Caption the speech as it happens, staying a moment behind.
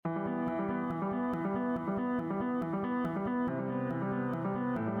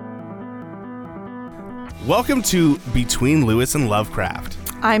Welcome to Between Lewis and Lovecraft.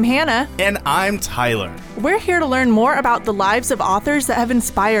 I'm Hannah. And I'm Tyler. We're here to learn more about the lives of authors that have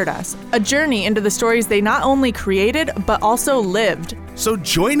inspired us, a journey into the stories they not only created, but also lived. So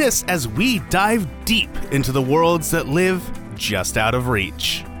join us as we dive deep into the worlds that live just out of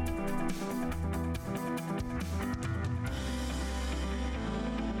reach.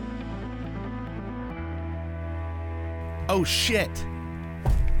 Oh shit.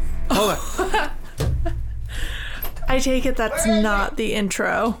 Hold on. I take it that's not the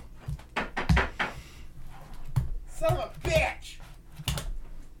intro. Son of a bitch!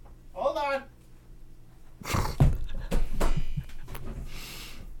 Hold on.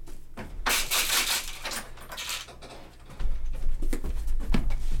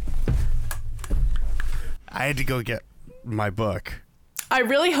 I had to go get my book. I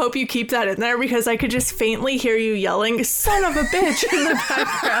really hope you keep that in there because I could just faintly hear you yelling, "Son of a bitch," in the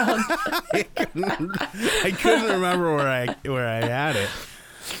background. I couldn't remember where I had it.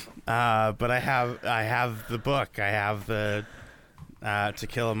 But I have the book. I have the To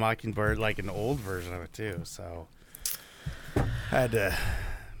Kill a Mockingbird, like an old version of it too. So I had to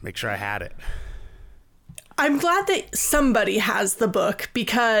make sure I had it. I'm glad that somebody has the book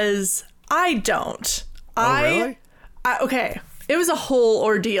because I don't. Oh, really? Okay. It was a whole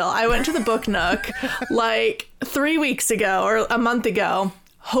ordeal. I went to the Book Nook like 3 weeks ago or a month ago,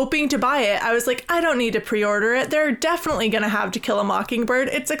 hoping to buy it. I was like, I don't need to pre-order it. They're definitely going to have To Kill a Mockingbird.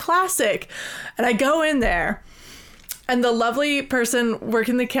 It's a classic. And I go in there, and the lovely person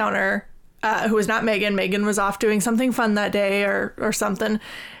working the counter, who was not Megan. Megan was off doing something fun that day or something.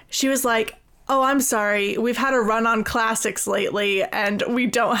 She was like, "Oh, I'm sorry. We've had a run on classics lately, and we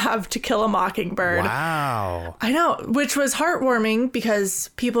don't have To Kill a Mockingbird." Wow. I know, which was heartwarming because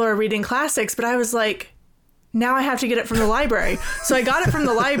people are reading classics, but I was like, now I have to get it from the library. So I got it from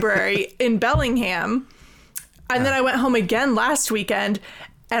the library in Bellingham, and then I went home again last weekend,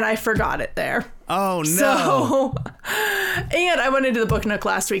 and I forgot it there. Oh, no. So, and I went into the Book Nook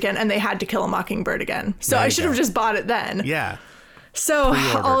last weekend, and they had To Kill a Mockingbird again. So I should have just bought it then. Yeah. So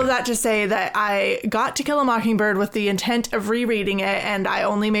all of that to say that I got To Kill a Mockingbird with the intent of rereading it, and I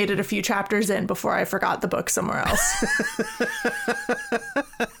only made it a few chapters in before I forgot the book somewhere else.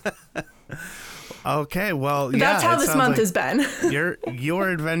 Okay, well, yeah. That's how this month has been. Your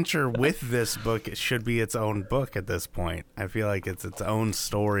adventure with this book should be its own book at this point. I feel like it's its own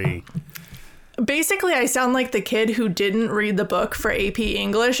story. Basically, I sound like the kid who didn't read the book for AP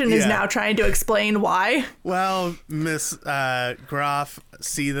English and is now trying to explain why. Well, Miss Groff,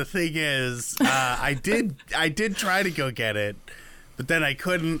 see, the thing is, I did try to go get it, but then I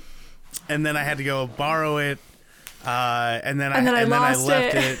couldn't, and then I had to go borrow it, and then I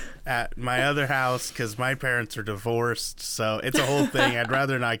left it at my other house because my parents are divorced, so it's a whole thing. I'd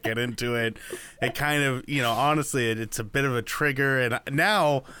rather not get into it. It kind of, honestly, it's a bit of a trigger, and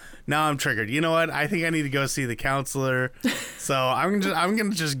now I'm triggered. You know what? I think I need to go see the counselor. So I'm gonna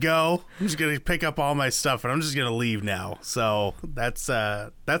just go. I'm just gonna pick up all my stuff and I'm just gonna leave now. So that's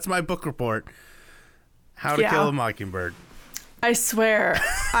my book report. How to Kill a Mockingbird. I swear.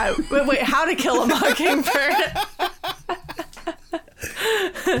 Wait, How to Kill a Mockingbird.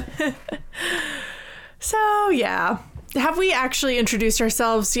 So yeah. Have we actually introduced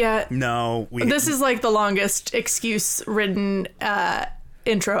ourselves yet? No. This is like the longest excuse-ridden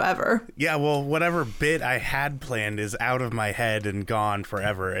intro ever. Yeah, well, whatever bit I had planned is out of my head and gone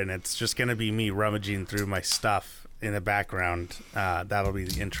forever, and it's just going to be me rummaging through my stuff in the background. That'll be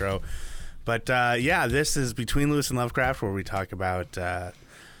the intro. But this is Between Lewis and Lovecraft, where we talk about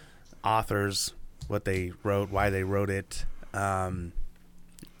authors, what they wrote, why they wrote it. Hannah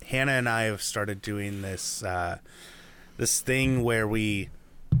and I have started doing this thing where we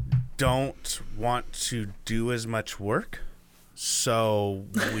don't want to do as much work. So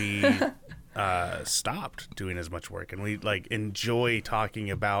we stopped doing as much work, and we enjoy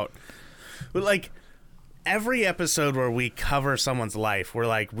talking about every episode where we cover someone's life.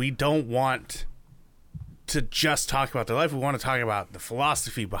 We're we don't want to just talk about their life. We want to talk about the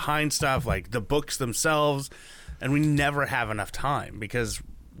philosophy behind stuff, like the books themselves, and we never have enough time because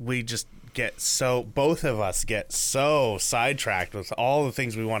we just both of us get so sidetracked with all the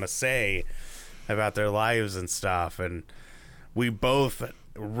things we want to say about their lives and stuff, and we both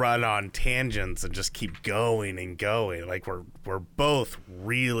run on tangents and just keep going and going. We're both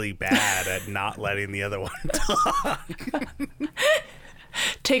really bad at not letting the other one talk.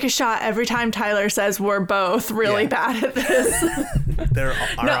 Take a shot every time Tyler says we're both really bad at this.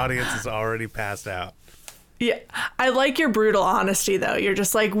 Our audience is already passed out. Yeah, I like your brutal honesty, though. You're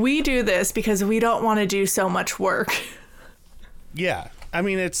just like, we do this because we don't want to do so much work. Yeah. I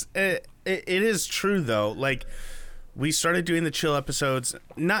mean, it is true though. Like, we started doing the chill episodes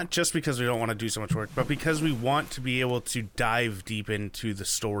not just because we don't want to do so much work, but because we want to be able to dive deep into the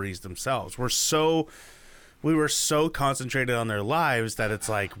stories themselves. We were so concentrated on their lives that it's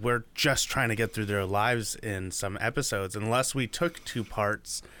like we're just trying to get through their lives in some episodes, unless we took 2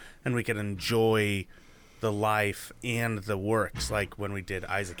 parts and we could enjoy the life and the works, like when we did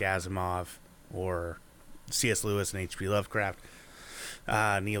Isaac Asimov or C.S. Lewis and H.P. Lovecraft,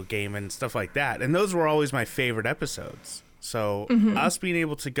 Neil Gaiman, stuff like that. And those were always my favorite episodes. So us being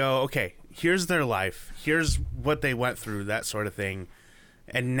able to go, okay, here's their life, here's what they went through, that sort of thing.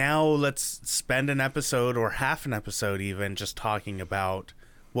 And now let's spend an episode or half an episode even just talking about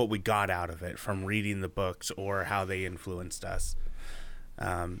what we got out of it from reading the books or how they influenced us.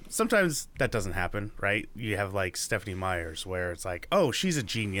 Sometimes that doesn't happen, right? You have like Stephanie Myers, where it's like, oh, she's a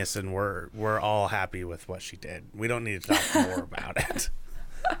genius and we're all happy with what she did. We don't need to talk more about it.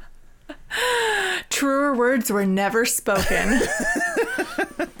 Truer words were never spoken.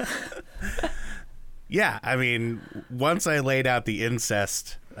 Yeah, I mean, once I laid out the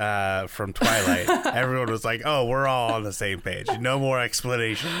incest from Twilight, everyone was like, oh, we're all on the same page. No more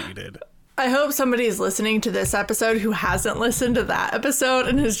explanation needed. I hope somebody is listening to this episode who hasn't listened to that episode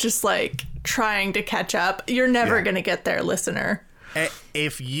and is just like trying to catch up. You're never going to get there, listener.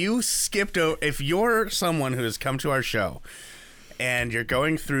 If you skipped over, if you're someone who has come to our show and you're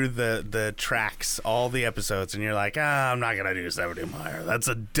going through the tracks, all the episodes, and you're like, I'm not going to do Stephanie Meyer.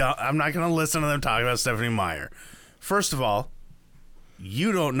 I'm not going to listen to them talk about Stephanie Meyer. First of all,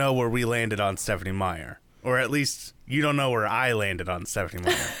 you don't know where we landed on Stephanie Meyer. Or at least you don't know where I landed on Stephanie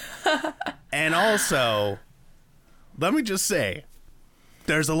Meyer. And also, let me just say,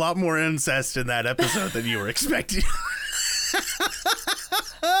 there's a lot more incest in that episode than you were expecting.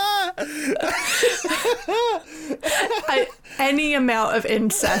 Any amount of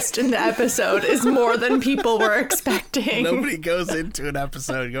incest in the episode is more than people were expecting. Nobody goes into an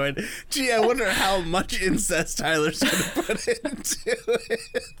episode going, gee, I wonder how much incest Tyler's going to put into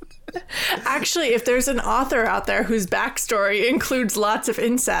it. Actually, if there's an author out there whose backstory includes lots of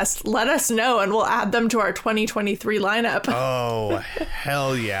incest, let us know and we'll add them to our 2023 lineup. Oh,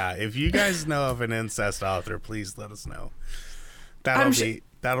 hell yeah. If you guys know of an incest author, please let us know.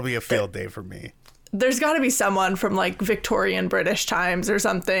 That'll be a field day for me. There's got to be someone from like Victorian British times or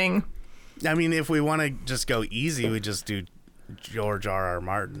something. I mean, if we want to just go easy, we just do George R.R.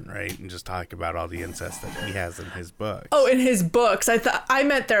 Martin, right? And just talk about all the incest that he has in his books. Oh, in his books. I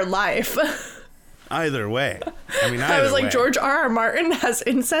meant their life. Either way. I was like, George R.R. Martin has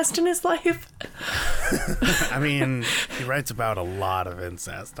incest in his life? I mean, he writes about a lot of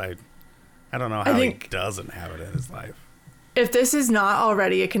incest. I don't know how he doesn't have it in his life. If this is not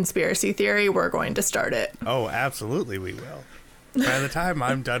already a conspiracy theory, we're going to start it. Oh, absolutely we will. By the time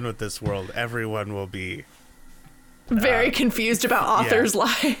I'm done with this world, everyone will be very confused about authors'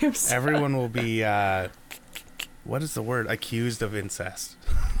 lives. Everyone will be, what is the word? Accused of incest.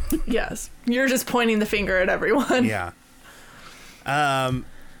 Yes. You're just pointing the finger at everyone. Yeah.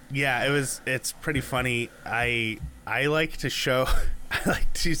 It's pretty funny. I like to send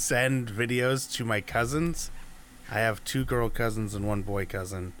videos to my cousins. I have 2 girl cousins and 1 boy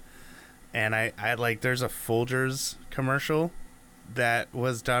cousin. And I there's a Folgers commercial that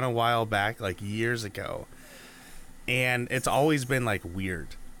was done a while back, like years ago. And it's always been like weird.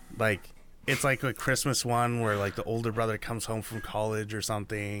 Like, it's like a Christmas one where like the older brother comes home from college or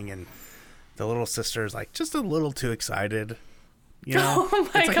something and the little sister is like just a little too excited. You know? Oh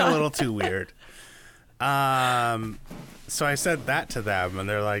my it's like God. a little too weird. So I said that to them and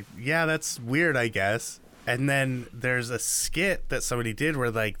they're like, yeah, that's weird, I guess. And then there's a skit that somebody did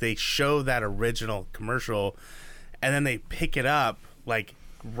where like they show that original commercial and then they pick it up like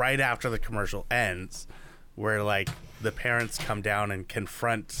right after the commercial ends, where like the parents come down and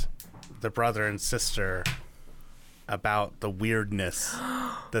confront the brother and sister about the weirdness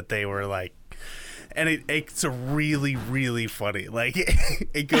that they were like, and it's really, really funny. Like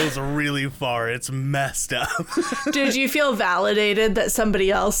it goes really far. It's messed up. Did you feel validated that somebody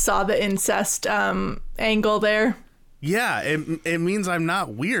else saw the incest angle there? Yeah, it means I'm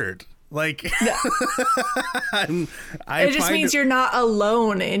not weird. Like, it just means you're not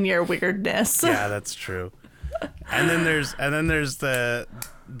alone in your weirdness. Yeah, that's true. And then there's the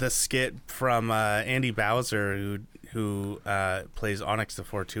skit from Andy Bowser who plays Onyx the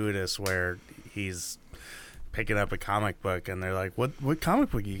Fortuitous, where he's picking up a comic book and they're like, what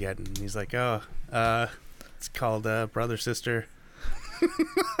comic book are you getting? And he's like, it's called Brother Sister.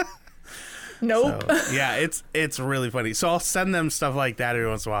 Nope. So, yeah, it's really funny. So I'll send them stuff like that every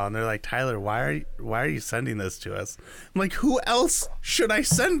once in a while, and they're like, Tyler, why are you sending this to us? I'm like, who else should I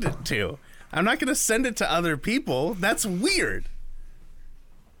send it to? I'm not going to send it to other people. That's weird.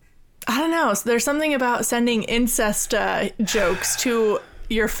 I don't know. There's something about sending incest jokes to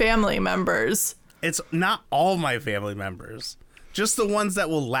your family members. It's not all my family members, just the ones that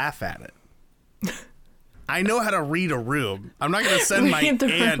will laugh at it. I know how to read a room. I'm not going to send my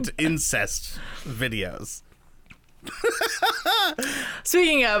aunt incest videos.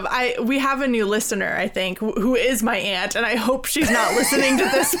 Speaking of, we have a new listener, I think, who is my aunt, and I hope she's not listening to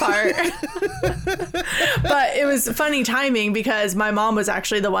this part. But it was funny timing because my mom was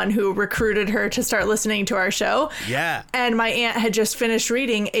actually the one who recruited her to start listening to our show. Yeah. And my aunt had just finished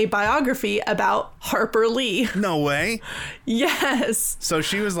reading a biography about Harper Lee. No way. Yes. So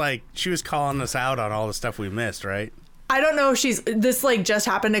she was calling us out on all the stuff we missed, right? I don't know if this just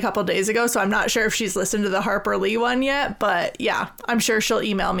happened a couple days ago, so I'm not sure if she's listened to the Harper Lee one yet, but yeah, I'm sure she'll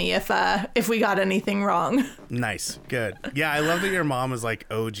email me if we got anything wrong. Nice. Good. Yeah, I love that your mom is like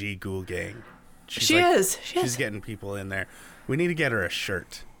OG Ghoul Gang. She's getting people in there. We need to get her a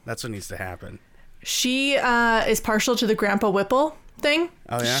shirt. That's what needs to happen. She is partial to the Grandpa Whipple thing.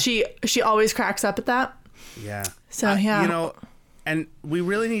 Oh yeah? She always cracks up at that. Yeah. So yeah. And we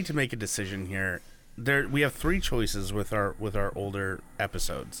really need to make a decision here. We have three choices with our older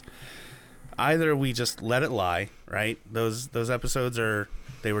episodes. Either we just let it lie, right? Those episodes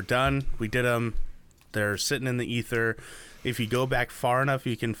they were done. We did them. They're sitting in the ether. If you go back far enough,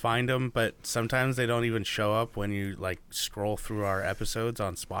 you can find them, but sometimes they don't even show up when you scroll through our episodes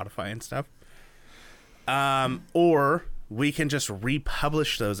on Spotify and stuff. Or we can just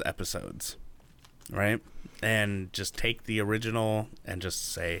republish those episodes, right? And just take the original and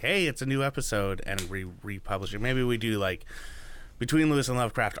just say, hey, it's a new episode, and republish it. Maybe we do Between Lewis and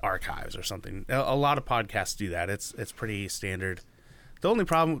Lovecraft Archives or something. A lot of podcasts do that. It's pretty standard. The only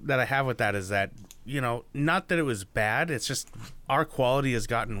problem that I have with that is that, not that it was bad. It's just our quality has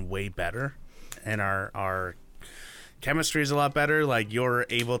gotten way better, and our chemistry is a lot better. You're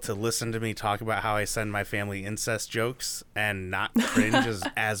able to listen to me talk about how I send my family incest jokes and not cringe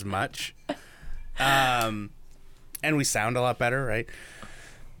as much. And we sound a lot better, right?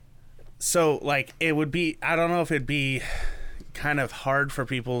 So, it would be, I don't know if it'd be kind of hard for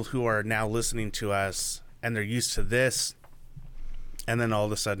people who are now listening to us and they're used to this, and then all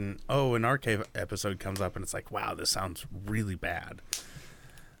of a sudden, an archive episode comes up and it's like, wow, this sounds really bad.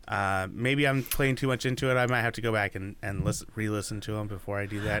 Maybe I'm playing too much into it. I might have to go back and re-listen to them before I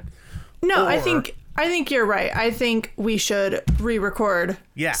do that. No, I think you're right. I think we should re-record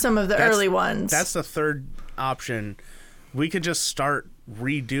some of the early ones. That's the third option. We could just start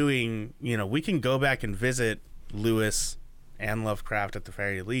redoing, we can go back and visit Lewis and Lovecraft at the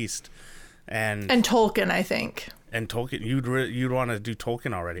very least. And Tolkien, I think. And Tolkien, you'd want to do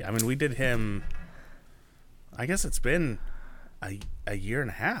Tolkien already. I mean, we did him, I guess it's been a year and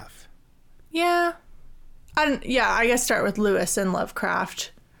a half. Yeah. I guess start with Lewis and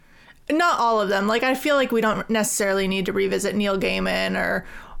Lovecraft. Not all of them. I feel like we don't necessarily need to revisit Neil Gaiman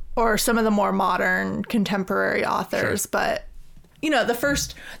or some of the more modern contemporary authors, sure. But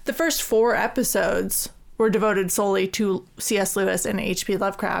the first 4 episodes were devoted solely to C.S. Lewis and H.P.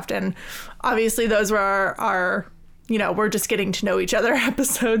 Lovecraft, and obviously those were our we're just getting to know each other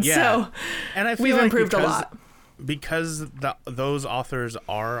episodes. Yeah. So and I feel we've improved a lot because those authors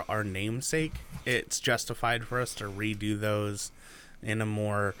are our namesake. It's justified for us to redo those in a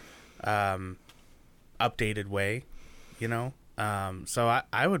more updated way, so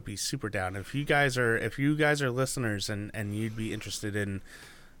I would be super down if you guys are listeners and you'd be interested in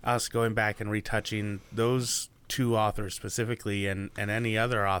us going back and retouching those 2 authors specifically, and any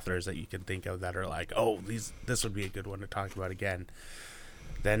other authors that you can think of that are this would be a good one to talk about again,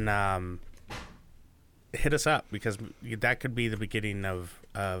 then hit us up, because that could be the beginning of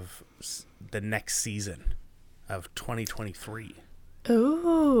the next season of 2023.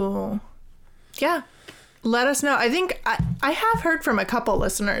 Ooh. Yeah. Let us know. I think I have heard from a couple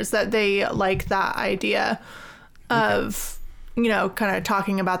listeners that they like that idea of, kind of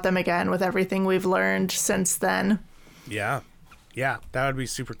talking about them again with everything we've learned since then. Yeah. Yeah. That would be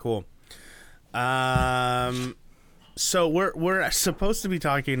super cool. So we're supposed to be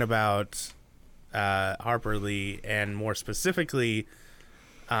talking about Harper Lee, and more specifically,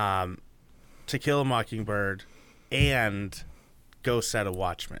 To Kill a Mockingbird and Go Set a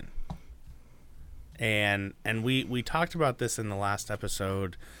Watchman. And we talked about this in the last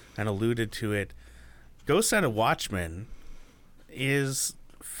episode and alluded to it. Go Set a Watchman is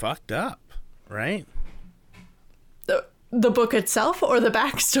fucked up, right? the book itself or the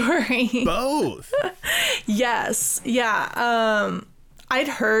backstory? Both. Yes. Yeah. I'd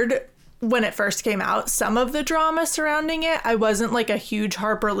heard when it first came out some of the drama surrounding it. I wasn't like a huge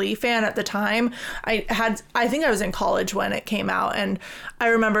Harper Lee fan at the time. I think I was in college when it came out, and I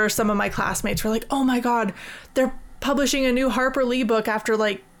remember some of my classmates were like, "Oh my God, they're publishing a new Harper Lee book after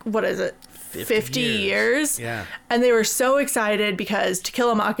like, what is it? 50 years. Yeah. And they were so excited because To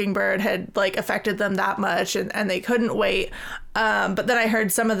Kill a Mockingbird had like affected them that much, and they couldn't wait. But then I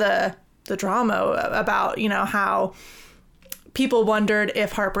heard some of the drama about, you know, how people wondered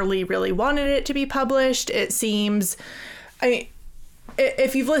if Harper Lee really wanted it to be published. It seems, I mean,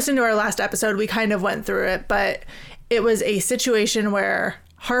 if you've listened to our last episode, we kind of went through it, but it was a situation where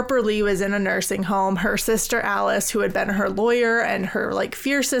Harper Lee was in a nursing home. Her sister Alice, who had been her lawyer and her like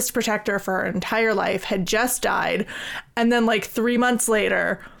fiercest protector for her entire life, had just died. And then like 3 months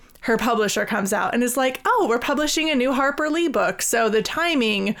later, her publisher comes out and is like, "Oh, we're publishing a new Harper Lee book." So the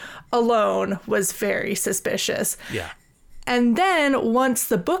timing alone was very suspicious. Yeah. And then once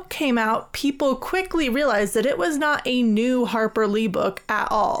the book came out, people quickly realized that it was not a new Harper Lee book at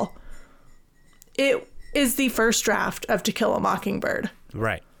all. It is the first draft of To Kill a Mockingbird.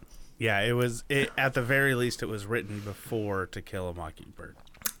 Right. Yeah, at the very least, it was written before To Kill a Mockingbird.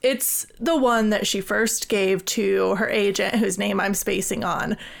 It's the one that she first gave to her agent, whose name I'm spacing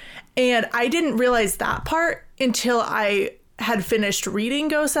on. And I didn't realize that part until I had finished reading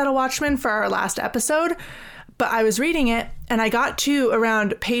Go Set a Watchman for our last episode. But I was reading it and I got to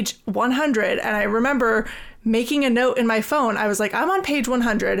around page 100, and I remember making a note in my phone. I was like, I'm on page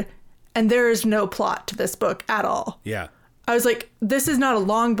 100 and there is no plot to this book at all. Yeah. I was like, this is not a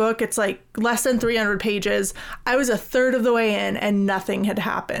long book. It's like less than 300 pages. I was a third of the way in and nothing had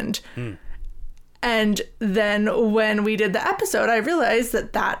happened. And then when we did the episode, I realized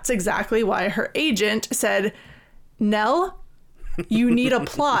that that's exactly why her agent said, "Nell, you need a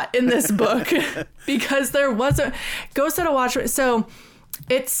plot in this book," because there wasn't. Go Set a Watchman. So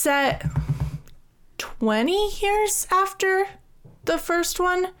it's set 20 years after the first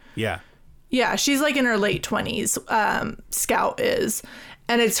one. Yeah. Yeah, she's like in her late 20s, Scout is.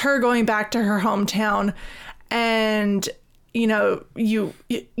 And it's her going back to her hometown. And, you know, you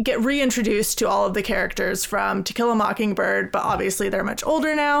get reintroduced to all of the characters from To Kill a Mockingbird, but obviously they're much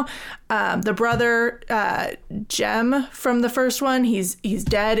older now. The brother, Jem, from the first one, he's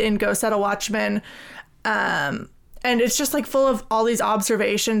dead in Go Set a Watchman. And it's just like full of all these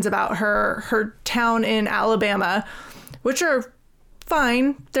observations about her town in Alabama, which are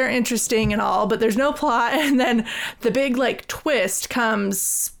fine, they're interesting and all, but there's no plot. And then the big like twist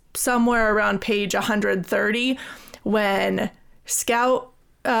comes somewhere around page 130 when Scout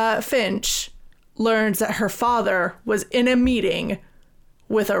Finch learns that her father was in a meeting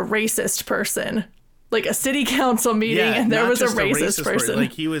with a racist person, like a city council meeting, and there was a racist person.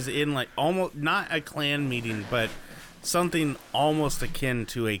 Like he was in like almost not a Klan meeting, but something almost akin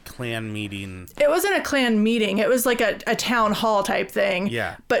to a Klan meeting. It wasn't a Klan meeting. It was like a town hall type thing.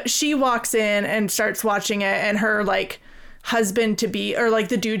 Yeah. But she walks in and starts watching it, and her like husband to be, or like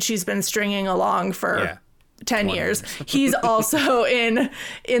the dude she's been stringing along for 10 years. He's also in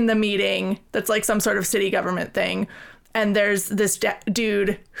the meeting that's like some sort of city government thing. And there's this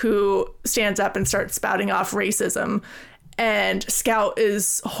dude who stands up and starts spouting off racism. And Scout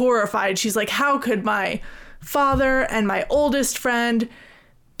is horrified. She's like, how could my father and my oldest friend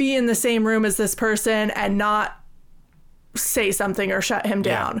be in the same room as this person and not say something or shut him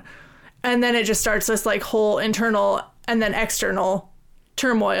down? And then it just starts this like whole internal and then external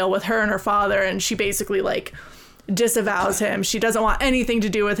turmoil with her and her father. And she basically like disavows him. She doesn't want anything to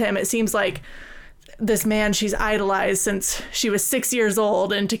do with him. It seems like this man she's idolized since she was 6 years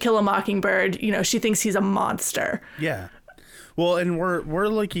old, and To Kill a Mockingbird, you know, she thinks he's a monster. Yeah. Well, and we're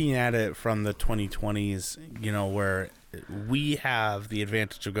looking at it from the 2020s, you know, where we have the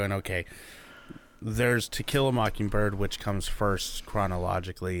advantage of going, okay, there's To Kill a Mockingbird, which comes first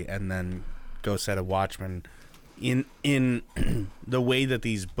chronologically, and then Go Set a Watchman. In the way that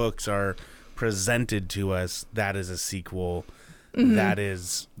these books are presented to us, that is a sequel. Mm-hmm. That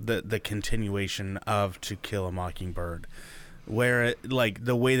is the continuation of To Kill a Mockingbird, where like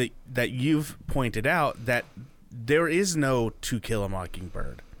the way that you've pointed out that there is no To Kill a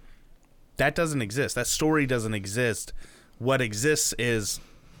Mockingbird. That doesn't exist. That story doesn't exist. What exists is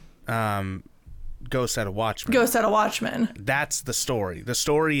Go Set a Watchman. Go Set a Watchman. That's the story. The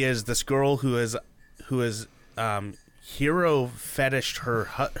story is this girl who is hero fetished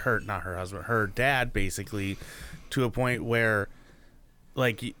her dad, basically, to a point where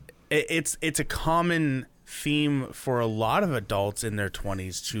like it's a common theme for a lot of adults in their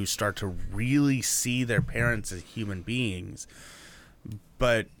 20s to start to really see their parents as human beings.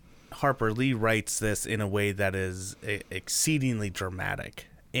 But Harper Lee writes this in a way that is exceedingly dramatic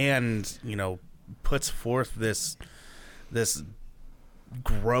and, you know, puts forth this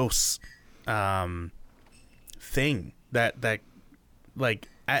gross thing that like,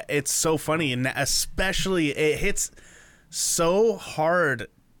 it's so funny, and especially it hits so hard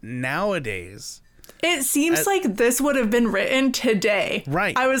nowadays. It seems like this would have been written today.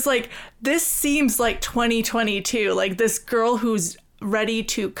 Right. I was like, this seems like 2022. Like this girl who's ready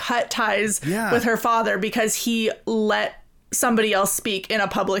to cut ties with her father because he let somebody else speak in a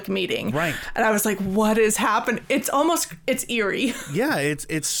public meeting. Right. And I was like, what is happening? It's eerie. Yeah,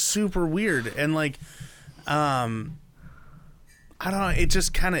 it's super weird. And like, I don't know, it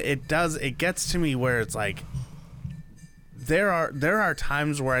just kind of, it gets to me where it's like, there are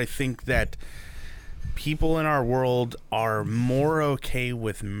times where I think that people in our world are more okay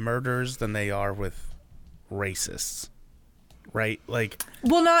with murders than they are with racists, right? Like,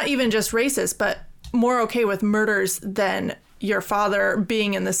 well, not even just racist, but more okay with murders than your father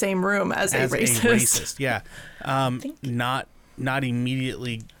being in the same room as a racist. Yeah. Not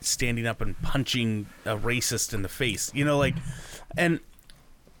immediately standing up and punching a racist in the face, you know, like, and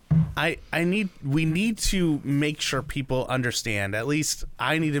we need to make sure people understand. At least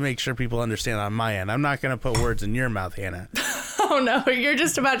I need to make sure people understand on my end. I'm not going to put words in your mouth, Hannah. Oh no, you're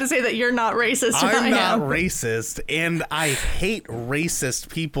just about to say that you're not racist. I'm not racist, and I hate racist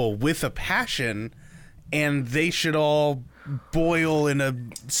people with a passion, and they should all boil in a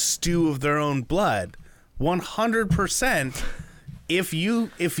stew of their own blood. 100%. If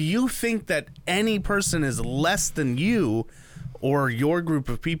you think that any person is less than you or your group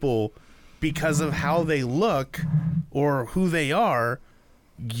of people because of how they look or who they are,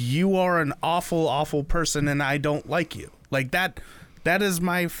 you are an awful, awful person, and I don't like you. Like that's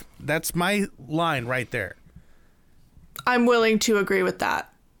my line right there. I'm willing to agree with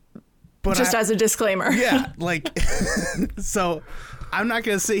that. But just as a disclaimer. Yeah, like, so I'm not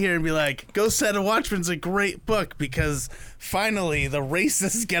going to sit here and be like, Go Set a Watchman's a great book because finally the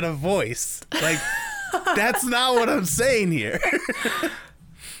racists get a voice. Like, that's not what I'm saying here.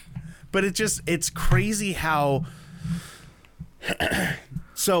 But it's crazy how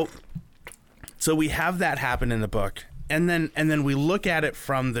so we have that happen in the book, and then we look at it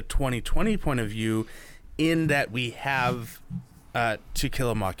from the 2020 point of view, in that we have To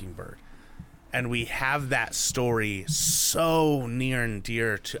Kill a Mockingbird, and we have that story so near and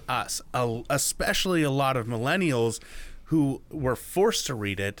dear to us, especially a lot of millennials who were forced to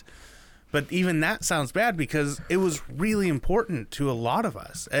read it. But even that sounds bad because it was really important to a lot of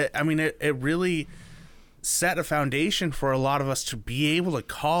us. I mean, it really set a foundation for a lot of us to be able to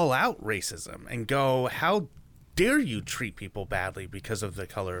call out racism and go, how dare you treat people badly because of the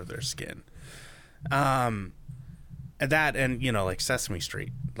color of their skin? And you know, like Sesame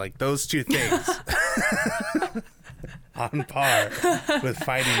Street, like those two things on par with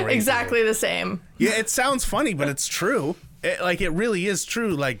fighting racism. Exactly the same. Yeah, it sounds funny, but it's true. It really is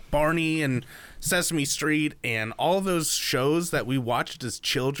true. Like Barney and Sesame Street and all those shows that we watched as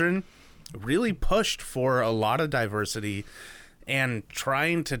children really pushed for a lot of diversity and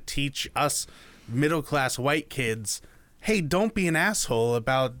trying to teach us middle-class white kids, hey, don't be an asshole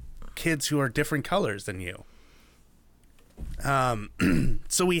about kids who are different colors than you.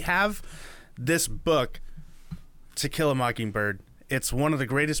 So we have this book, To Kill a Mockingbird. It's one of the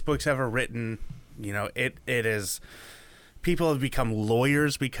greatest books ever written. You know, it is... People have become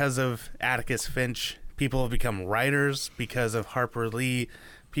lawyers because of Atticus Finch. People have become writers because of Harper Lee.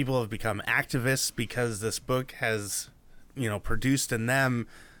 People have become activists because this book has, you know, produced in them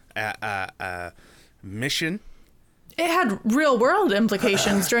a mission. It had real world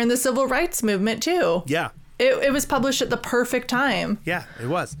implications during the civil rights movement too. Yeah. It was published at the perfect time. Yeah, it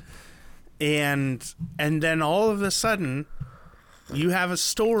was. And then all of a sudden, you have a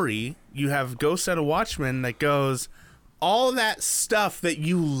story, you have Go Set a Watchman that goes, all that stuff that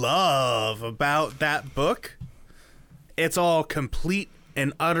you love about that book, it's all complete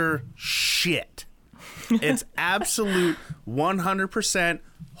and utter shit. It's absolute 100%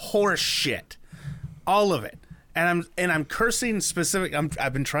 horse shit. All of it. And I'm cursing specific.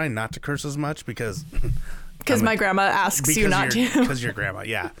 I've been trying not to curse as much because my grandma asks you not to. Because your grandma,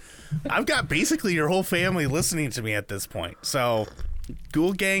 yeah. I've got basically your whole family listening to me at this point. So,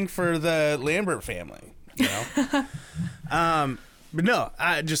 Ghoul Gang for the Lambert family, you know? But no,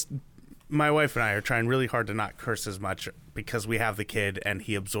 my wife and I are trying really hard to not curse as much because we have the kid and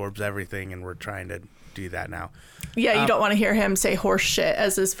he absorbs everything, and we're trying to do that now. Yeah, you don't want to hear him say horse shit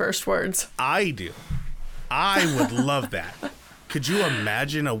as his first words. I do. I would love that. Could you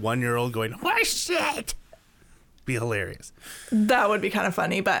imagine a 1-year-old going, horse shit? Be hilarious. That would be kind of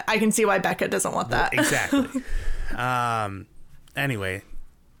funny, but I can see why Becca doesn't want that. Exactly. Anyway,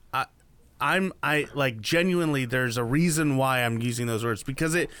 I like genuinely, there's a reason why I'm using those words,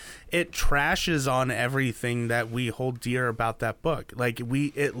 because it trashes on everything that we hold dear about that book. Like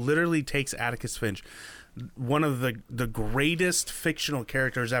it literally takes Atticus Finch, one of the greatest fictional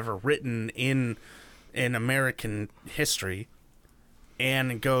characters ever written in American history,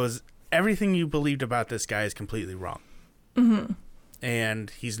 and it goes, everything you believed about this guy is completely wrong. Mm-hmm. And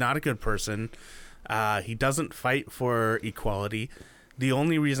he's not a good person. He doesn't fight for equality. The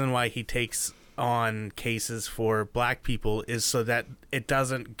only reason why he takes on cases for black people is so that it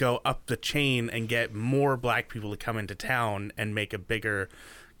doesn't go up the chain and get more black people to come into town and make a bigger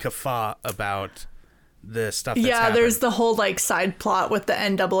guffaw about the stuff that's happened. There's the whole like side plot with the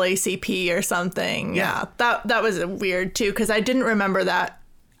NAACP or something. Yeah. That was weird too, because I didn't remember that.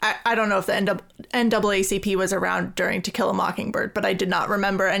 I don't know if the NAACP was around during To Kill a Mockingbird, but I did not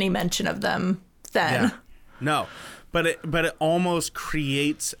remember any mention of them then. Yeah. No. But it almost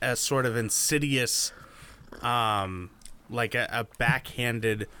creates a sort of insidious, like a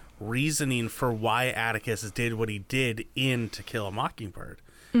backhanded reasoning for why Atticus did what he did in To Kill a Mockingbird.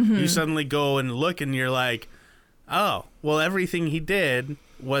 Mm-hmm. You suddenly go and look and you're like, oh, well, everything he did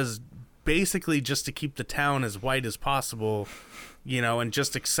was basically just to keep the town as white as possible, and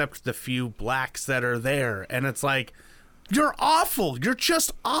just accept the few blacks that are there. And it's like, you're awful. You're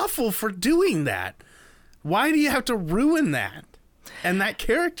just awful for doing that. Why do you have to ruin that and that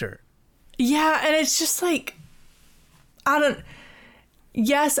character? Yeah, and it's just like,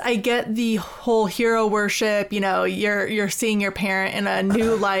 yes, I get the whole hero worship, you're seeing your parent in a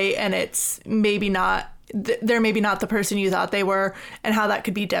new light, and it's maybe not, they're maybe not the person you thought they were, and how that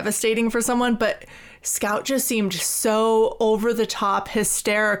could be devastating for someone, but Scout just seemed so over the top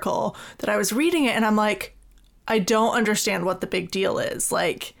hysterical that I was reading it and I'm like, I don't understand what the big deal is.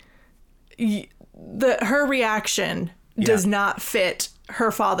 Like, her reaction does not fit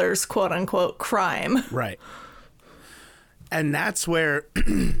her father's quote unquote crime. Right. And that's where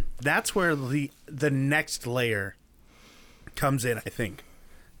the next layer comes in, I think,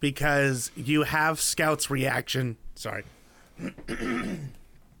 because you have Scout's reaction. Sorry.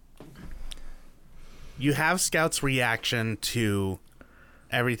 You have Scout's reaction to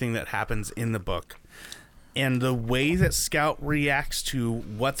everything that happens in the book. And the way that Scout reacts to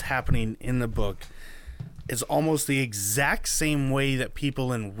what's happening in the book is almost the exact same way that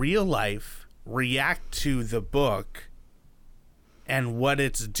people in real life react to the book and what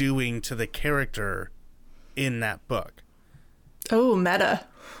it's doing to the character in that book. Oh, meta.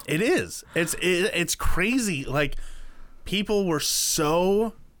 It is. It's crazy. Like, people were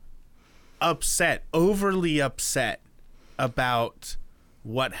so upset, overly upset about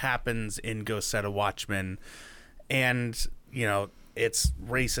what happens in Go Set a Watchman, and it's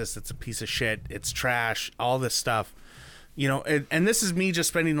racist, it's a piece of shit, it's trash, all this stuff, and this is me just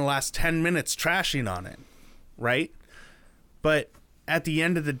spending the last 10 minutes trashing on it, right? But at the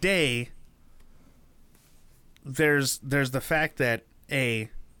end of the day, there's the fact that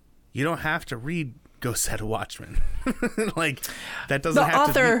you don't have to read Go Set a Watchman. Like, that doesn't have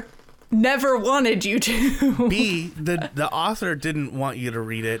to be. The author never wanted you to. B, the author didn't want you to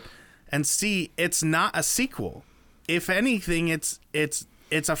read it, and C, it's not a sequel. If anything, it's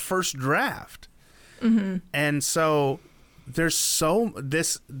a first draft. Mm-hmm. And so there's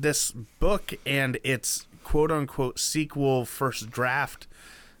this book and its quote unquote sequel first draft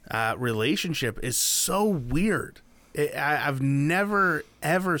relationship is so weird. I've never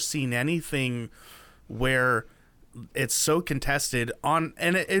ever seen anything where it's so contested on,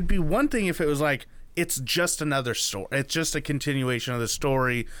 and it'd be one thing if it was like, it's just another story, it's just a continuation of the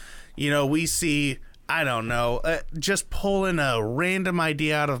story. We see, I don't know, just pulling a random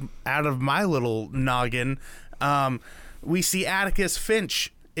idea out of my little noggin. We see Atticus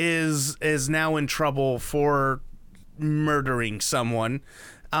Finch is now in trouble for murdering someone,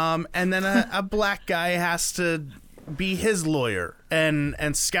 and then a black guy has to be his lawyer,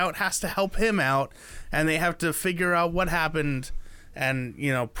 and Scout has to help him out, and they have to figure out what happened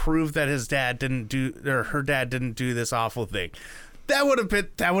and prove that his dad didn't do, or her dad didn't do this awful thing. That would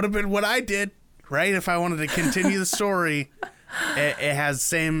have been what I did, right? If I wanted to continue the story. It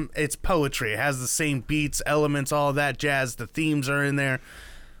has it's poetry, it has the same beats, elements, all of that jazz, the themes are in there.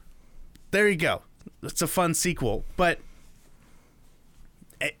 There you go. It's a fun sequel. But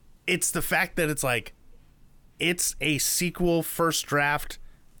it's the fact that it's like, it's a sequel first draft,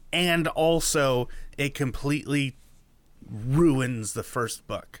 and also it completely ruins the first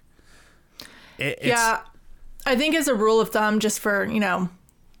book. I think as a rule of thumb, just for,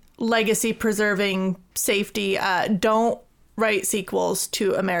 legacy preserving safety, don't write sequels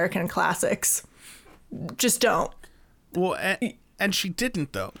to American classics. Just don't. Well, and she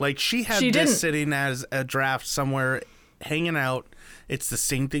didn't, though. Like, she had this sitting as a draft somewhere hanging out. It's the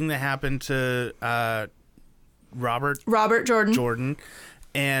same thing that happened to Robert Jordan.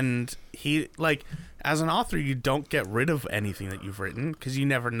 And he, like, as an author, you don't get rid of anything that you've written because you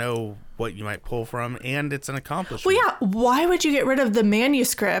never know what you might pull from, and it's an accomplishment. Well, yeah. Why would you get rid of the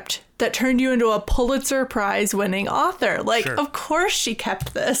manuscript that turned you into a Pulitzer Prize winning author? Like, sure. Of course she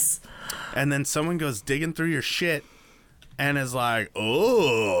kept this. And then someone goes digging through your shit and is like,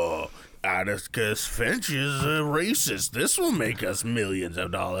 oh, Atticus Finch is a racist. This will make us millions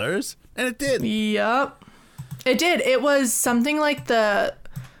of dollars. And it did. Yep. It did. It was something like the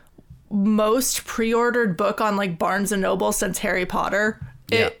most pre-ordered book on like Barnes & Noble since Harry Potter.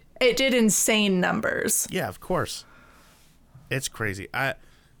 It did insane numbers. Yeah, of course. It's crazy. I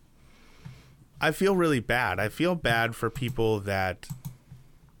feel really bad. I feel bad for people that,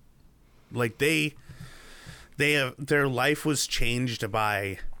 like, their life was changed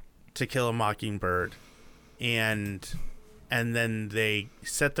by To Kill a Mockingbird, and then they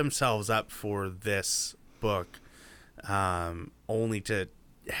set themselves up for this book, only to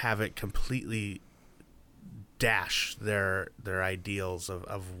have it completely dash their ideals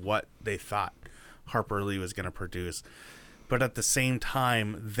of what they thought Harper Lee was going to produce. But at the same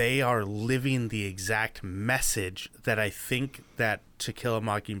time, they are living the exact message that I think that To Kill a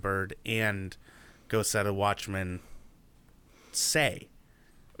Mockingbird and Go Set a Watchman say.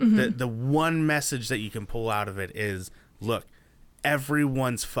 Mm-hmm. The one message that you can pull out of it is, look,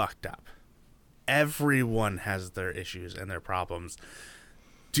 everyone's fucked up. Everyone has their issues and their problems.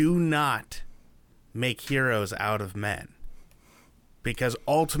 Do not make heroes out of men, because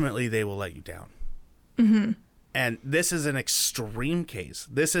ultimately they will let you down. Mm-hmm. And this is an extreme case.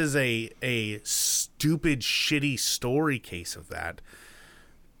 This is a stupid, shitty story case of that.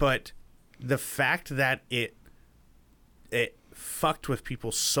 But the fact that it fucked with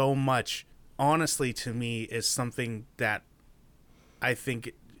people so much, honestly, to me, is something that I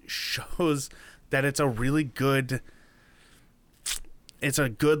think shows that it's a really good... It's a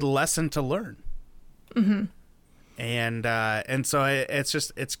good lesson to learn. Mm-hmm. And so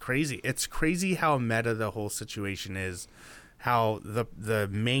it's crazy. It's crazy how meta the whole situation is, how the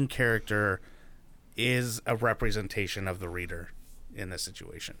main character is a representation of the reader in this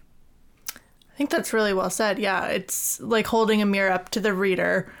situation. I think that's really well said. Yeah, it's like holding a mirror up to the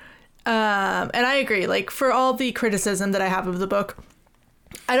reader. And I agree. Like, for all the criticism that I have of the book,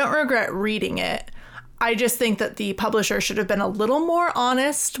 I don't regret reading it. I just think that the publisher should have been a little more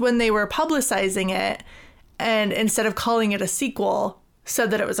honest when they were publicizing it, and instead of calling it a sequel,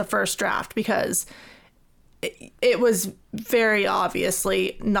 said that it was a first draft, because it was very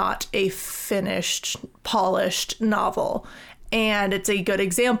obviously not a finished, polished novel. And it's a good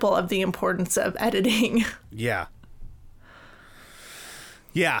example of the importance of editing. Yeah.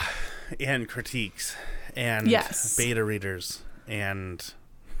 Yeah. And critiques and beta readers and...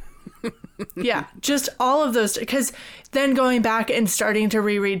 Yeah, just all of those, because then going back and starting to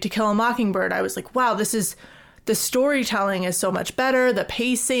reread To Kill a Mockingbird, I was like, wow, the storytelling is so much better, the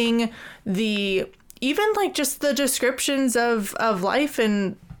pacing, even like just the descriptions of life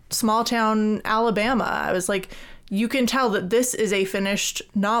in small town Alabama. I was like, you can tell that this is a finished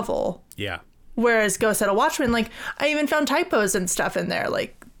novel. Yeah. Whereas Go Set a Watchman, like, I even found typos and stuff in there.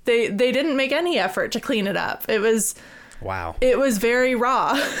 Like, they didn't make any effort to clean it up. It was... Wow. It was very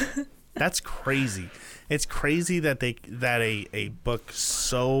raw. That's crazy. It's crazy that a book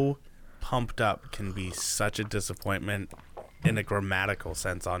so pumped up can be such a disappointment in a grammatical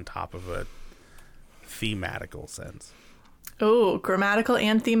sense on top of a thematical sense. Oh, grammatical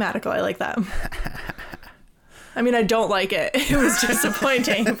and thematical. I like that. I mean, I don't like it. It was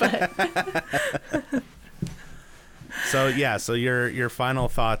disappointing, but... So your final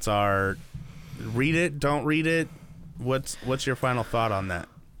thoughts are, read it, don't read it. What's your final thought on that?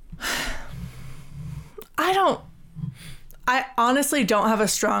 I honestly don't have a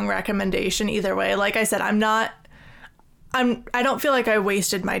strong recommendation either way. Like I said, I don't feel like I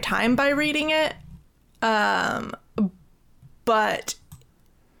wasted my time by reading it. But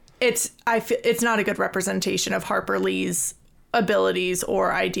it's not a good representation of Harper Lee's abilities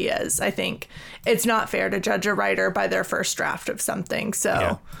or ideas. I think it's not fair to judge a writer by their first draft of something.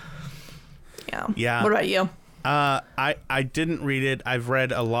 So yeah. What about you? I didn't read it. I've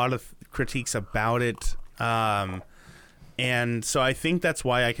read a lot of critiques about it. And so I think that's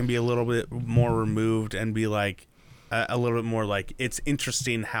why I can be a little bit more removed and be like, a little bit more like, it's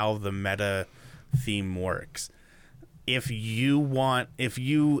interesting how the meta theme works. If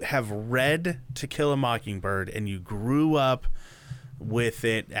you have read To Kill a Mockingbird and you grew up with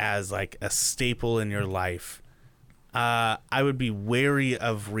it as like a staple in your life, I would be wary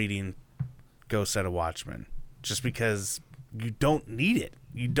of reading Go Set a Watchman, just because you don't need it.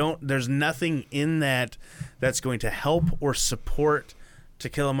 There's nothing in that that's going to help or support To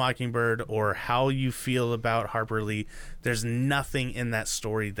Kill a Mockingbird or how you feel about Harper Lee. There's nothing in that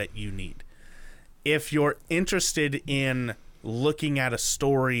story that you need. If you're interested in looking at a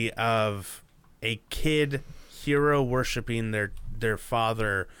story of a kid hero worshiping their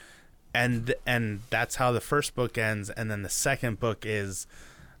father, and that's how the first book ends, and then the second book is,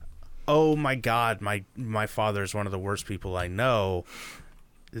 oh my God, my father is one of the worst people I know,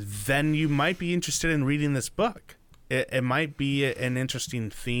 then you might be interested in reading this book. It might be an interesting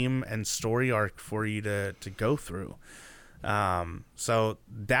theme and story arc for you to go through. So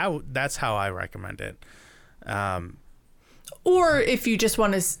that's how I recommend it. Or if you just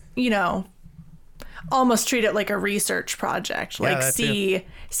want to, almost treat it like a research project, like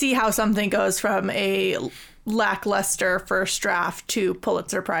see how something goes from a lackluster first draft to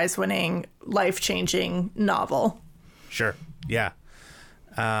Pulitzer Prize winning, life-changing novel. Sure. Yeah.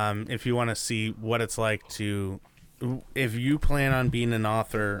 If you want to see what it's like if you plan on being an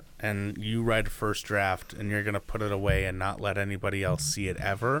author and you write a first draft and you're going to put it away and not let anybody else see it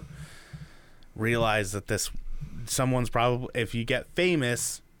ever, realize that someone's probably, if you get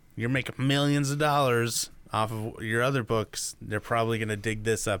famous, you're making millions of dollars off of your other books. They're probably going to dig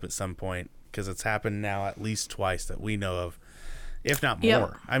this up at some point, because it's happened now at least twice that we know of, if not more.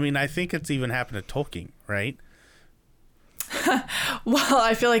 Yep. I mean, I think it's even happened to Tolkien, right? Well,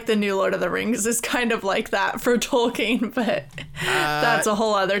 I feel like the new Lord of the Rings is kind of like that for Tolkien, but that's a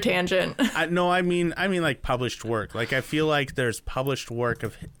whole other tangent. No, I mean like published work. Like, I feel like there's published work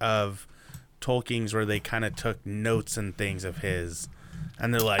of Tolkien's where they kind of took notes and things of his,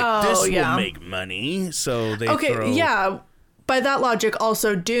 and they're like, this will make money, so they yeah. By that logic,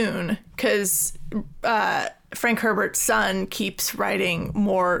 also Dune, because Frank Herbert's son keeps writing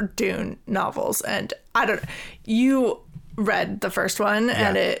more Dune novels, and you read the first one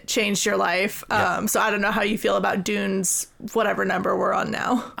and it changed your life. So I don't know how you feel about Dune's whatever number we're on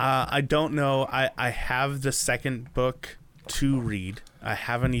now. I don't know. I have the second book to read. I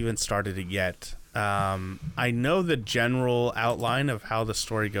haven't even started it yet. I know the general outline of how the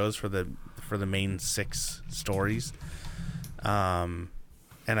story goes for the main 6 stories.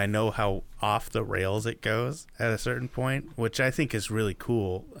 And I know how off the rails it goes at a certain point, which I think is really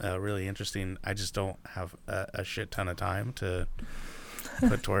cool, really interesting. I just don't have a shit ton of time to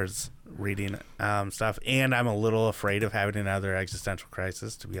put towards reading stuff. And I'm a little afraid of having another existential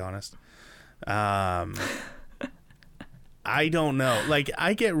crisis, to be honest. I don't know. Like,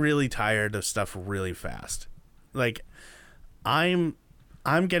 I get really tired of stuff really fast. Like, I'm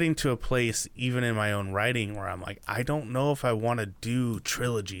getting to a place, even in my own writing, where I'm like, I don't know if I want to do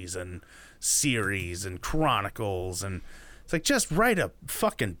trilogies and series and chronicles. And it's like, just write a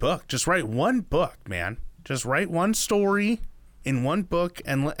fucking book. Just write one book, man. Just write one story in one book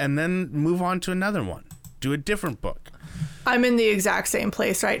and then move on to another one. Do a different book. I'm in the exact same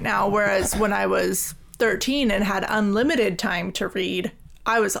place right now. Whereas when I was 13 and had unlimited time to read,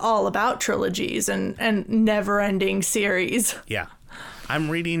 I was all about trilogies and never-ending series. Yeah. I'm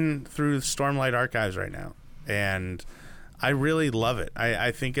reading through Stormlight Archives right now, and I really love it.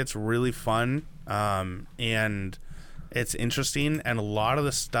 I think it's really fun, and it's interesting, and a lot of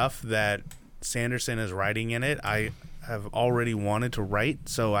the stuff that Sanderson is writing in it, I have already wanted to write,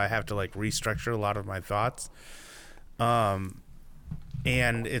 so I have to like restructure a lot of my thoughts, and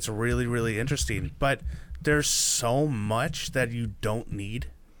it's really, really interesting. But there's so much that you don't need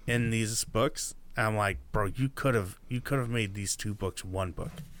in these books. I'm like, bro, you could have made these 2 books one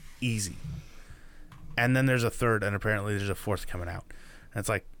book, easy. And then there's a third, and apparently there's a fourth coming out. And it's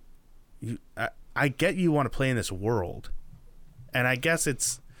like, I get you want to play in this world, and I guess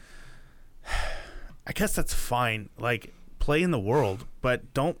that's fine. Like, play in the world,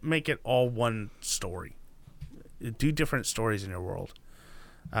 but don't make it all one story. Do different stories in your world.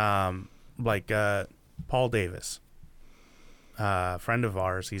 Like Paul Davis. Friend of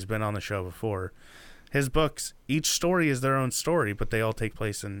ours, he's been on the show before. His books, each story is their own story, but they all take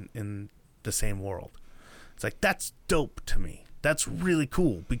place in the same world. It's like, that's dope to me. That's really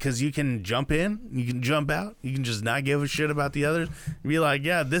cool, because you can jump in, you can jump out, you can just not give a shit about the others. Be like,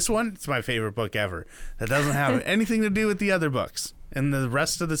 yeah, this one, it's my favorite book ever. That doesn't have anything to do with the other books and the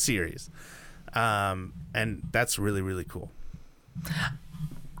rest of the series. And that's really, really cool.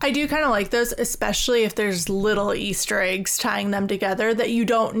 I do kind of like those, especially if there's little Easter eggs tying them together that you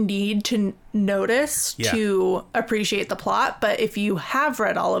don't need to notice to appreciate the plot. But if you have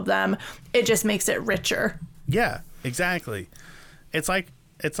read all of them, it just makes it richer. Yeah, exactly. It's like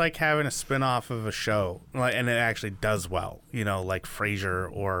having a spin-off of a show, and it actually does well, like Frasier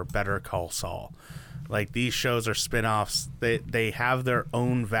or Better Call Saul. Like, these shows are spin-offs. They have their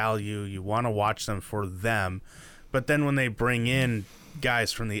own value. You want to watch them for them. But then when they bring in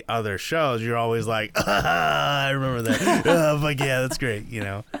guys from the other shows, you're always like, I remember that. But yeah, that's great,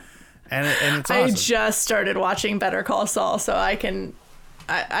 And it's awesome. I just started watching Better Call Saul, so I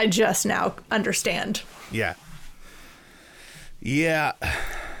just now understand. Yeah. Yeah.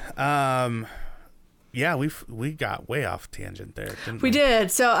 Yeah, we got way off tangent there, didn't we? We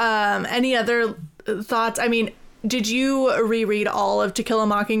did. So, any other thoughts? I mean, did you reread all of To Kill a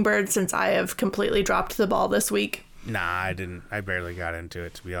Mockingbird, since I have completely dropped the ball this week? Nah, I didn't. I barely got into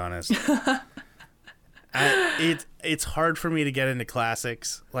it, to be honest. It's hard for me to get into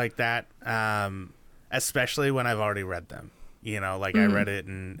classics like that, especially when I've already read them. Like I read it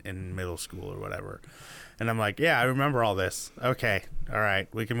in middle school or whatever. And I'm like, yeah, I remember all this. Okay, all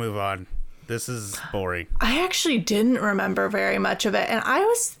right, we can move on. This is boring. I actually didn't remember very much of it. And I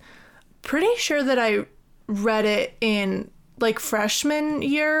was pretty sure that I read it in like freshman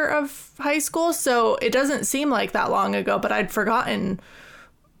year of high school, so it doesn't seem like that long ago, but I'd forgotten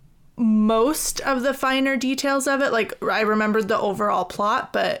most of the finer details of it. Like, I remembered the overall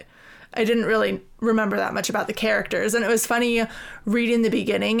plot, but I didn't really remember that much about the characters. And it was funny reading the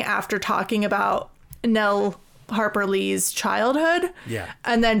beginning after talking about Nell Harper Lee's childhood,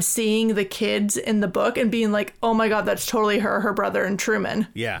 and then seeing the kids in the book and being like, oh my god, that's totally her brother, and Truman.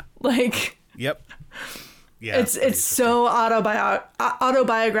 Like, yep. Yeah, it's so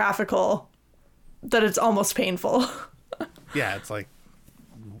autobiographical that it's almost painful. Yeah, it's like,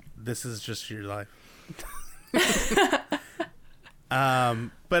 this is just your life.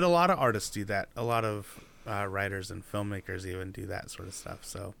 But a lot of artists do that. A lot of writers and filmmakers even do that sort of stuff.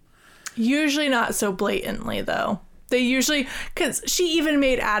 So usually not so blatantly, though. They usually, because she even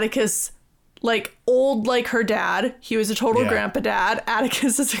made Atticus like old like her dad. He was a total grandpa dad.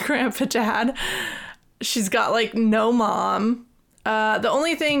 Atticus is a grandpa dad. She's got like no mom. The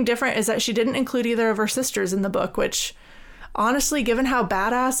only thing different is that she didn't include either of her sisters in the book, which honestly, given how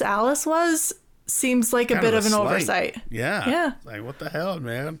badass Alice was, seems like a bit of an oversight. Yeah. Like, what the hell,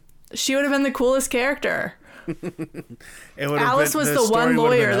 man? She would have been the coolest character. Alice was the one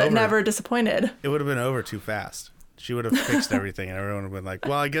lawyer that never disappointed. It would have been over too fast. She would have fixed everything, and everyone would have been like,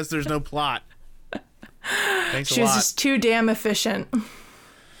 well, I guess there's no plot. Thanks a lot. She was just too damn efficient.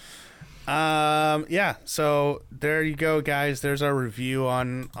 Yeah, so there you go, guys. There's our review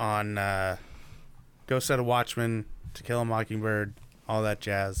on Go Set a Watchman, To Kill a Mockingbird, all that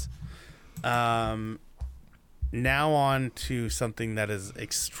jazz. Now on to something that is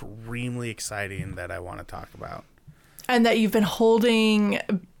extremely exciting that I want to talk about. And that you've been holding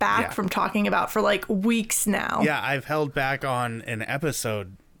back from talking about for like weeks now. Yeah, I've held back on an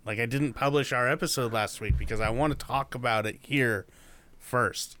episode. Like, I didn't publish our episode last week because I want to talk about it here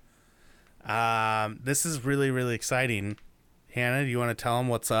first. This is really, really exciting. Hannah, do you want to tell them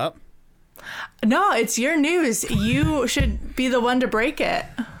what's up? No, it's your news. You should be the one to break it.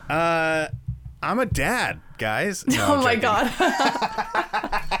 I'm a dad, guys. No, oh my God.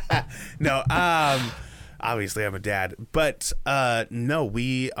 No, obviously I'm a dad, but no,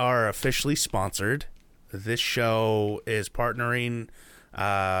 we are officially sponsored. This show is partnering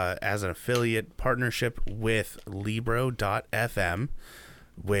as an affiliate partnership with Libro.fm,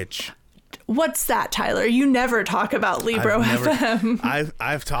 which... What's that, Tyler? You never talk about Libro FM.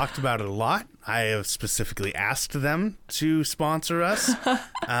 I've talked about it a lot. I have specifically asked them to sponsor us.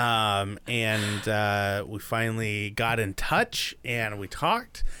 And we finally got in touch and we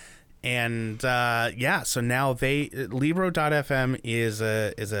talked. And so now Libro.fm is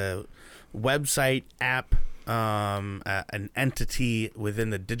a website app, an entity within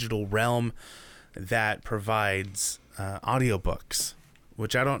the digital realm that provides audiobooks.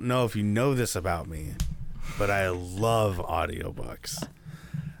 Which I don't know if you know this about me, but I love audiobooks.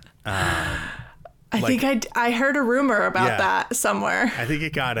 I think I heard a rumor about that somewhere. I think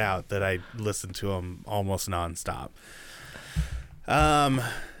it got out that I listened to them almost nonstop.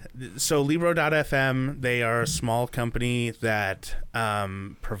 So Libro.fm, they are a small company that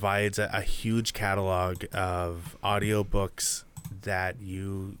provides a huge catalog of audiobooks that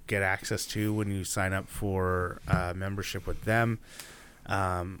you get access to when you sign up for membership with them.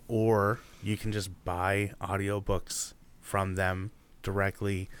 Or you can just buy audiobooks from them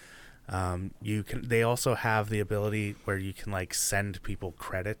directly. They also have the ability where you can like send people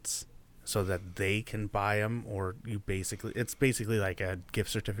credits so that they can buy them, or it's basically like a gift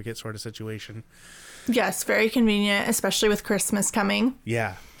certificate sort of situation. Yes, very convenient, especially with Christmas coming.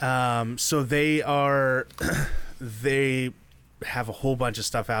 Yeah. So they have a whole bunch of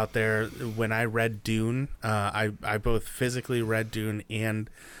stuff out there. When I read Dune, I both physically read Dune and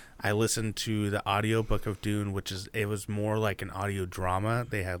I listened to the audiobook of Dune, it was more like an audio drama.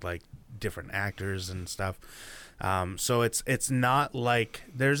 They had like different actors and stuff. So it's not like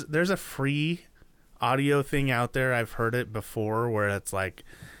there's a free audio thing out there. I've heard it before where it's like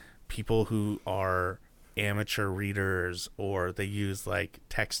people who are amateur readers, or they use like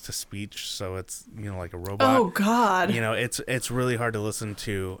text to speech, so it's like a robot. Oh God! It's really hard to listen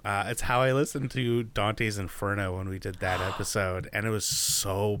to. It's how I listened to Dante's Inferno when we did that episode, and it was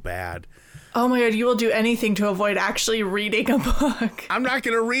so bad. Oh my God! You will do anything to avoid actually reading a book. I'm not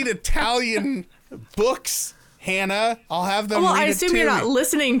gonna read Italian books, Hannah. I'll have them. Well, read I assume it you're to not me.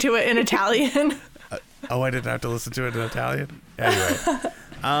 listening to it in Italian. I didn't have to listen to it in Italian. Anyway,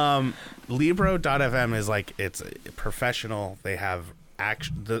 Libro.fm is like, it's professional. They have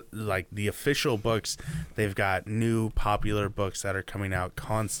the official books. They've got new popular books that are coming out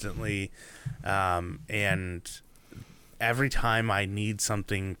constantly, and every time I need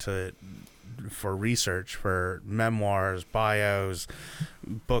something for research, for memoirs, bios,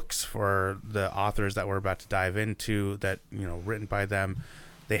 books for the authors that we're about to dive into that written by them,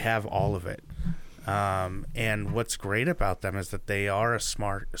 they have all of it. And what's great about them is that they are a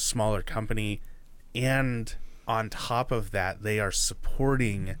smaller company, and on top of that, they are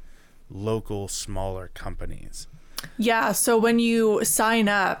supporting local smaller companies. Yeah, so when you sign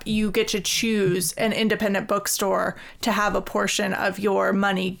up, you get to choose an independent bookstore to have a portion of your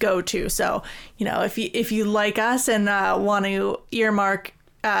money go to. So, if you like us and want to earmark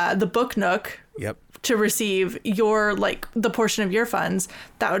the Book Nook, Yep. to receive the portion of your funds,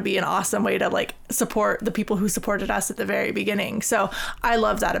 that would be an awesome way to support the people who supported us at the very beginning. So I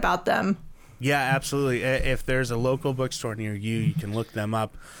love that about them. Yeah, absolutely. If there's a local bookstore near you, you can look them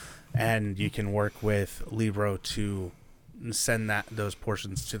up, and you can work with Libro to send those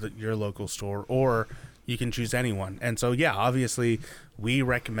portions to your local store, or you can choose anyone. And so, yeah, obviously we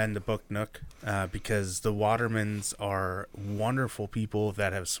recommend the Book Nook because the Watermans are wonderful people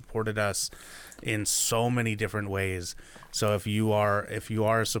that have supported us in so many different ways. So if you are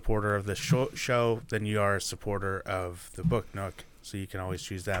a supporter of the show, then you are a supporter of the Book Nook. So you can always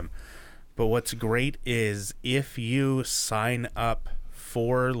choose them. But what's great is if you sign up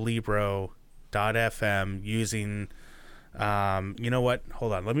for Libro.fm using, you know what?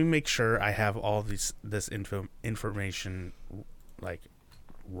 Hold on. Let me make sure I have all this information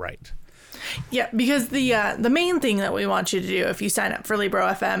right. Yeah, because the main thing that we want you to do if you sign up for Libro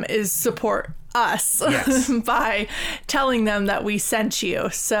FM is support us. Yes. By telling them that we sent you.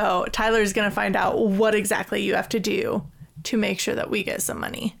 So Tyler's going to find out what exactly you have to do to make sure that we get some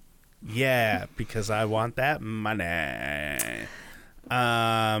money. Yeah, because I want that money.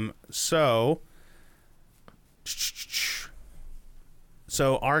 So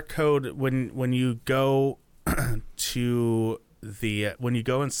our code, when you go when you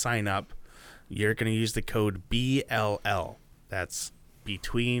go and sign up, you're going to use the code BLL. That's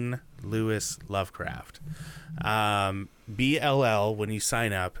Between Lewis Lovecraft. BLL when you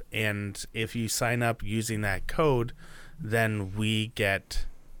sign up, and if you sign up using that code, then we get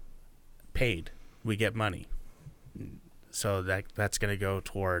paid. We get money. So that's going to go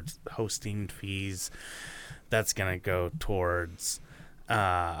towards hosting fees. That's going to go towards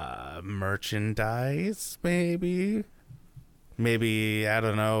merchandise, maybe, I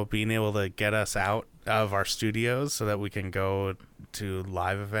don't know, being able to get us out of our studios so that we can go to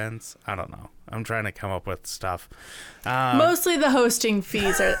live events. I don't know. I'm trying to come up with stuff. Mostly the hosting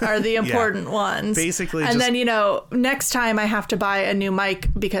fees are the important ones. Basically, and then, next time I have to buy a new mic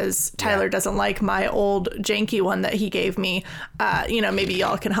because Tyler doesn't like my old janky one that he gave me. Maybe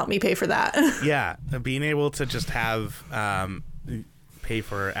y'all can help me pay for that. Yeah. Being able to just have pay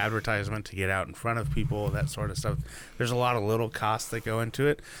for advertisement to get out in front of people, that sort of stuff. There's a lot of little costs that go into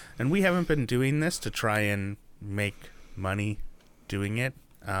it. And we haven't been doing this to try and make money doing it.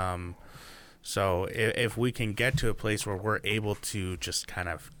 So if we can get to a place where we're able to just kind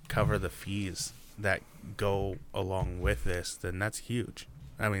of cover the fees that go along with this, then that's huge.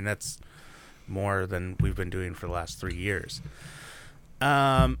 I mean, that's more than we've been doing for the last 3 years.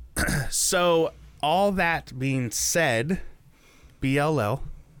 So all that being said, BLL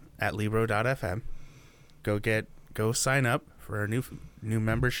at Libro.fm. Go sign up for a new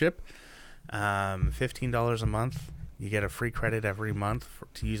membership. $15 a month. You get a free credit every month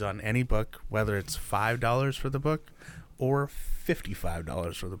to use on any book, whether it's $5 for the book or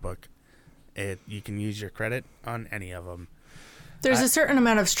 $55 for the book. You can use your credit on any of them. There's a certain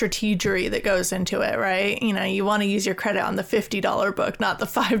amount of strategery that goes into it, right? You know, you want to use your credit on the $50 book, not the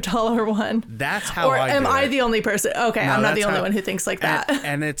 $5 one. That's how I do it. Or am I the only person? Okay, no, I'm not the only one who thinks like that.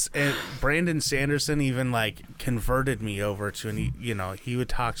 And Brandon Sanderson even like converted me over to, and he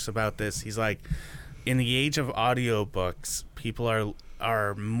talks about this. He's like, in the age of audiobooks, people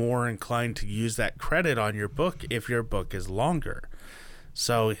are more inclined to use that credit on your book if your book is longer.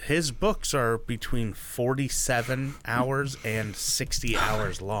 So his books are between 47 hours and 60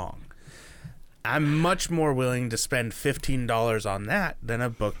 hours long. I'm much more willing to spend $15 on that than a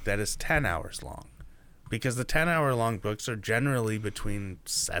book that is 10 hours long, because the 10-hour long books are generally between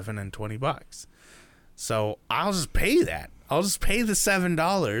 $7 and $20. So I'll just pay that. I'll just pay the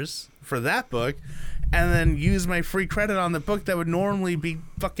 $7 for that book and then use my free credit on the book that would normally be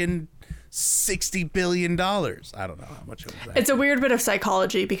fucking $60 billion. I don't know how much it was that. It's a weird bit of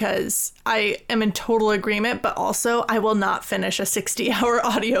psychology, because I am in total agreement, but also I will not finish a 60-hour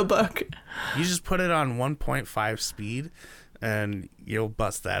audiobook. You just put it on 1.5 speed and you'll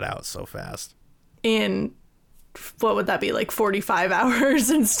bust that out so fast. In, what would that be, like 45 hours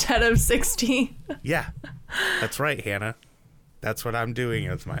instead of 60? Yeah, that's right, Hannah. That's what I'm doing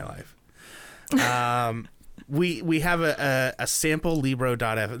with my life. We have a sample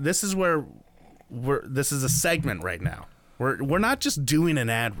Libro.fm. This is where this is a segment right now. We're not just doing an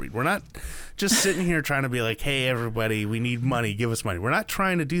ad read. We're not just sitting here trying to be like, hey, everybody, we need money. Give us money. We're not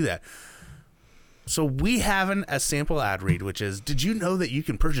trying to do that. So we have a sample ad read, which is, did you know that you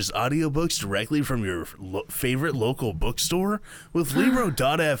can purchase audiobooks directly from your favorite local bookstore? With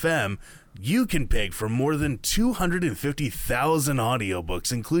Libro.fm, you can pick from more than 250,000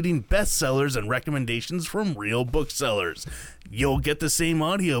 audiobooks, including bestsellers and recommendations from real booksellers. You'll get the same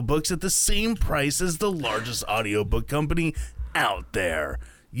audiobooks at the same price as the largest audiobook company out there.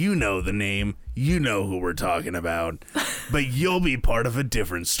 You know the name, you know who we're talking about, but you'll be part of a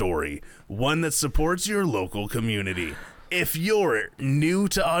different story, one that supports your local community. If you're new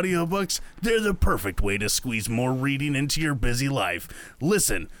to audiobooks, they're the perfect way to squeeze more reading into your busy life.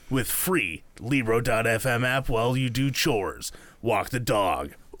 Listen with free Libro.fm app while you do chores, walk the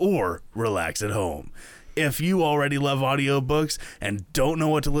dog, or relax at home. If you already love audiobooks and don't know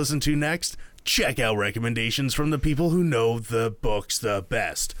what to listen to next, check out recommendations from the people who know the books the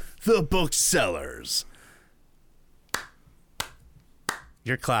best, the booksellers.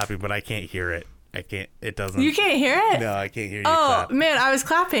 You're clapping, but I can't hear it. It doesn't. You can't hear it? No, I can't hear you clap. Man, I was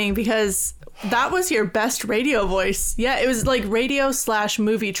clapping because that was your best radio voice. Yeah, it was like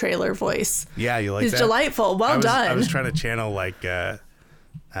radio/movie trailer voice. Yeah, you like that? It's delightful. Well done. I was trying to channel like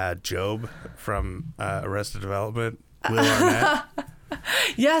Job from Arrested Development, Will Arnett.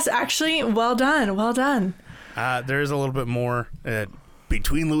 Yes, actually, well done. Well done. There's a little bit more.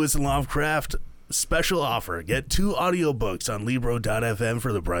 Between Lewis and Lovecraft, special offer. Get 2 audiobooks on Libro.fm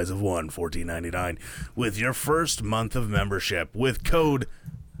for the price of one, $14.99, with your first month of membership with code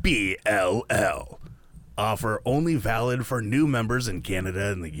BLL. Offer only valid for new members in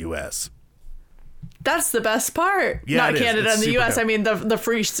Canada and the U.S. That's the best part. Yeah, not Canada and the U.S. Good. I mean the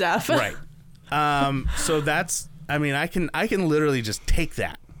free stuff. Right. So that's. I mean, I can literally just take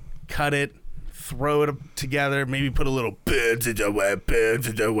that, cut it, throw it together, maybe put a little music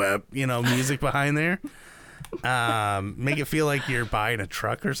behind there. Make it feel like you're buying a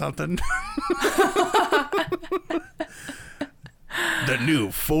truck or something. The new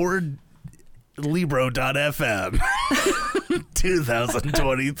Ford Libro.fm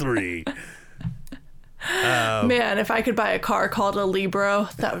 2023. Man, if I could buy a car called a Libro,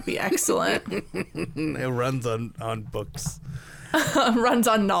 that would be excellent. It runs on books. Runs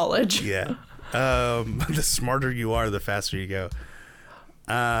on knowledge. Yeah. The smarter you are, the faster you go.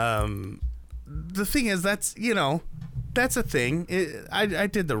 The thing is, that's a thing. I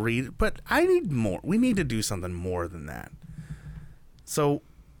did the read, but I need more. We need to do something more than that. So,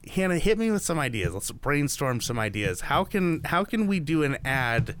 Hannah, hit me with some ideas. Let's brainstorm some ideas. How can we do an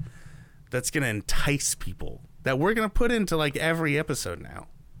ad that's going to entice people that we're going to put into like every episode now?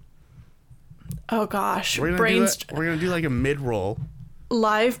 Oh gosh, we're going to do like a mid-roll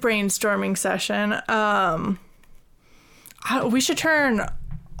live brainstorming session. We should turn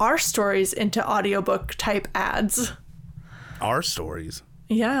our stories into audiobook type ads. Our stories?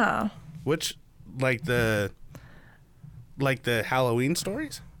 Yeah. Which, like the Halloween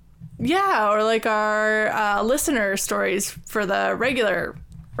stories? Yeah, or like our listener stories for the regular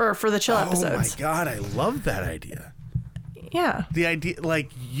or for the chill episodes. Oh my god, I love that idea. Yeah. The idea,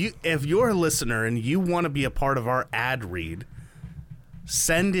 like, if you're a listener and you want to be a part of our ad read,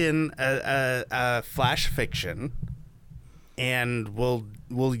 send in a flash fiction, and we'll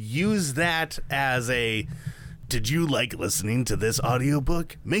use that as a, did you like listening to this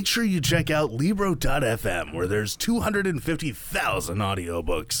audiobook? Make sure you check out Libro.fm, where there's 250,000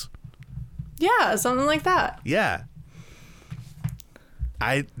 audiobooks. Yeah, something like that. Yeah.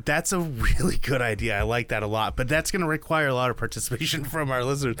 That's a really good idea. I like that a lot, but that's going to require a lot of participation from our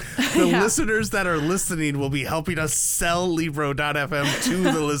listeners. The listeners that are listening will be helping us sell Libro.fm to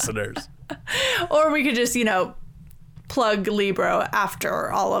the listeners. Or we could just, plug Libro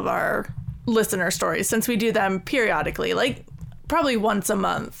after all of our listener stories, since we do them periodically, like probably once a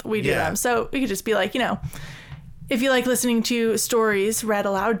month we do them. So we could just be like, if you like listening to stories read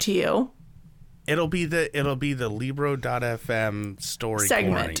aloud to you, it'll be the Libro.fm story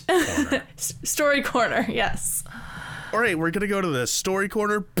segment. corner. Story corner, yes. All right, we're going to go to the story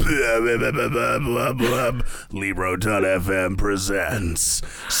corner. Libro.fm presents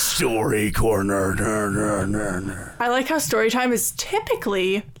Story Corner. I like how story time is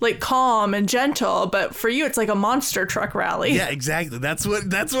typically like calm and gentle, but for you it's like a monster truck rally. Yeah, exactly. That's what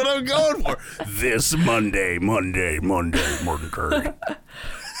I'm going for. This Monday.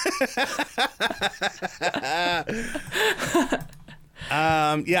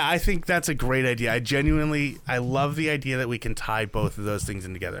 I think that's a great idea. I love the idea that we can tie both of those things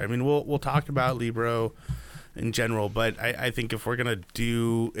in together. I mean, we'll talk about Libro in general, but I think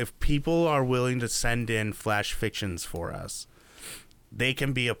if people are willing to send in flash fictions for us, they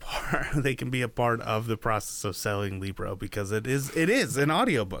can be a part of the process of selling Libro, because it is an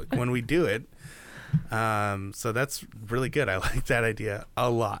audiobook when we do it. So that's really good. I like that idea a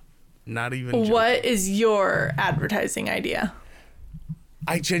lot. Not even joking. What is your advertising idea?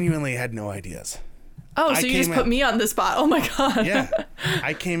 I genuinely had no ideas. Oh, so you just put me on the spot. Oh my god. Yeah.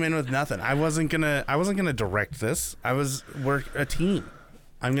 I came in with nothing. I wasn't gonna direct this. We're a team.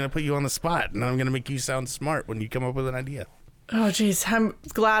 I'm gonna put you on the spot, and I'm gonna make you sound smart when you come up with an idea. Oh geez, I'm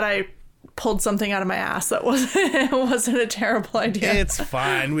glad I pulled something out of my ass that wasn't a terrible idea. It's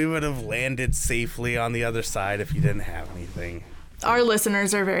fine. We would have landed safely on the other side if you didn't have anything. Our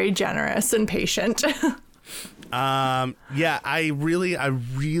listeners are very generous and patient. I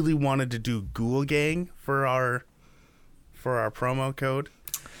really wanted to do Ghoul Gang for our promo code,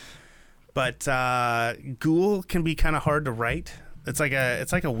 but Ghoul can be kind of hard to write. It's like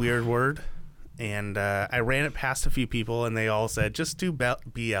a weird word, and I ran it past a few people, and they all said just do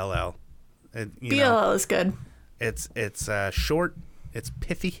BLL. BLL is good. It's short. It's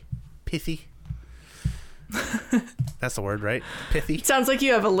pithy. That's the word, right? Pithy. It sounds like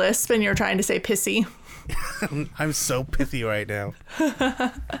you have a lisp and you're trying to say pissy. I'm so pithy right now.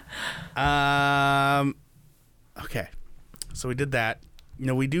 Okay. So we did that.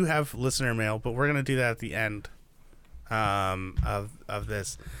 We do have listener mail, but we're going to do that at the end of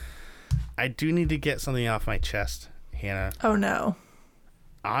this. I do need to get something off my chest, Hannah. Oh, no.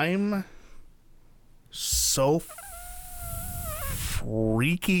 I'm so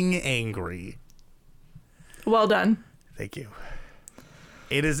freaking angry. Well done. Thank you.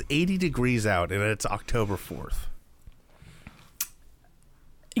 It is 80 degrees out, and it's October 4th.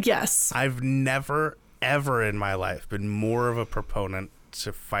 Yes. I've never, ever in my life been more of a proponent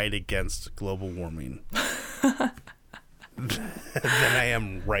to fight against global warming than I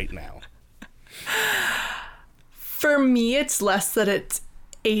am right now. For me, it's less that it's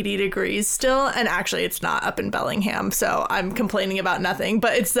 80 degrees still, and actually it's not up in Bellingham, so I'm complaining about nothing,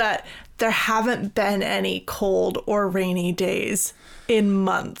 but it's that there haven't been any cold or rainy days in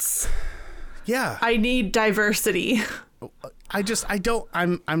months. Yeah. I need diversity.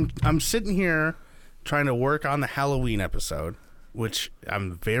 I'm sitting here trying to work on the Halloween episode, which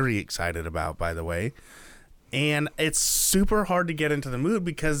I'm very excited about, by the way. And it's super hard to get into the mood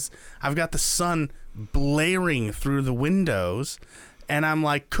because I've got the sun blaring through the windows, and I'm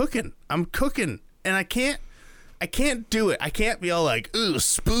like cooking. I'm cooking, and I can't do it. I can't be all like, ooh,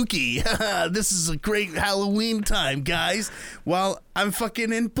 spooky. This is a great Halloween time, guys. While I'm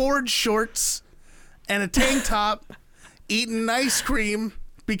fucking in board shorts and a tank top eating ice cream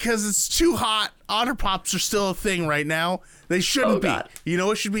because it's too hot. Otter Pops are still a thing right now. They shouldn't be. You know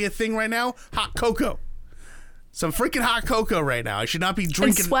what should be a thing right now? Hot cocoa. Some freaking hot cocoa right now. I should not be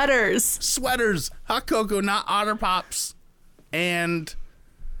drinking. And Sweaters. Hot cocoa, not Otter Pops. And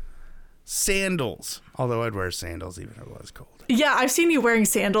sandals. Although I'd wear sandals even if it was cold. Yeah, I've seen you wearing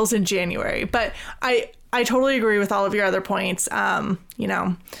sandals in January, but I totally agree with all of your other points. You're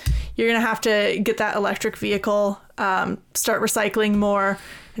going to have to get that electric vehicle, start recycling more,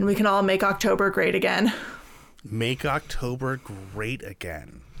 and we can all make October great again. Make October great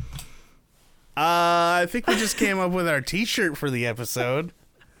again. I think we just came up with our t-shirt for the episode.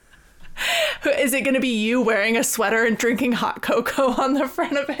 Is it going to be you wearing a sweater and drinking hot cocoa on the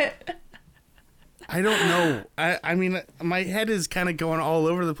front of it? I don't know. I mean, my head is kind of going all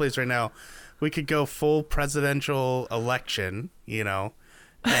over the place right now. We could go full presidential election,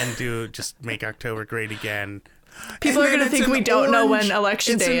 and do just Make October great again. People are going to think we don't know when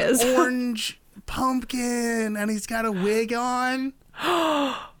election day is. Orange pumpkin, and he's got a wig on.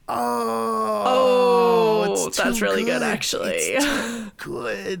 Oh, that's really good, actually. It's too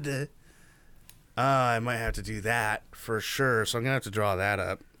good. I might have to do that for sure. So I'm gonna have to draw that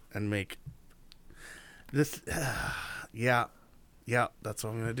up and make this. Yeah, that's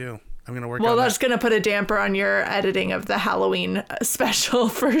what I'm gonna do. I'm gonna work. Well, on that's that. gonna put a damper on your editing of the Halloween special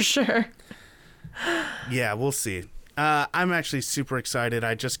for sure. Yeah, we'll see. I'm actually super excited.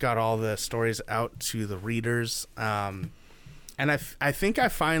 I just got all the stories out to the readers. And I think I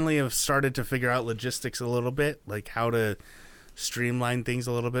finally have started to figure out logistics a little bit, like how to streamline things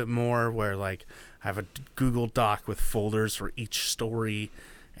a little bit more, where like I have a Google Doc with folders for each story,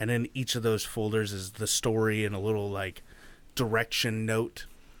 and in each of those folders is the story and a little like direction note.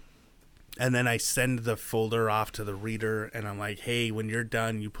 And then I send the folder off to the reader, and I'm like, hey, when you're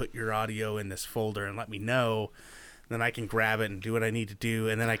done, you put your audio in this folder and let me know. Then I can grab it and do what I need to do,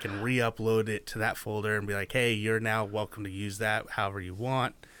 and then I can re-upload it to that folder and be like, hey, you're now welcome to use that however you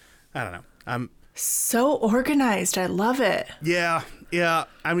want. I don't know. I'm so organized. I love it. Yeah.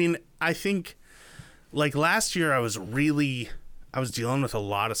 I mean, I think like last year I was dealing with a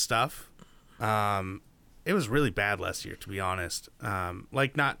lot of stuff. It was really bad last year, to be honest.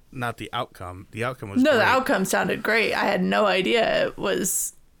 Like not the outcome. The outcome was No, great. the outcome sounded great. I had no idea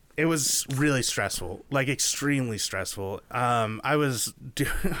it was really stressful, like extremely stressful. I was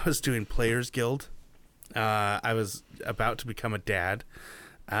doing Players Guild. I was about to become a dad.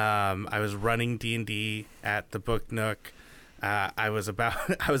 I was running D&D at the Book Nook. At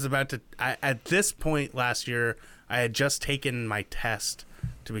this point last year, I had just taken my test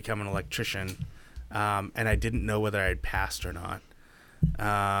to become an electrician, and I didn't know whether I'd passed or not.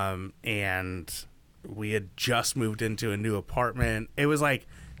 And we had just moved into a new apartment. It was like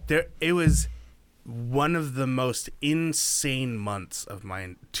it was one of the most insane 2 months of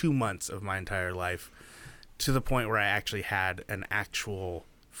my entire life, to the point where I actually had an actual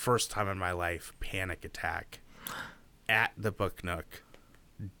first time in my life panic attack at the Book Nook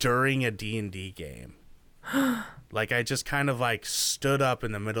during a D&D game. Like I just kind of like stood up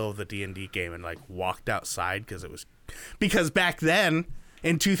in the middle of the D&D game and like walked outside because back then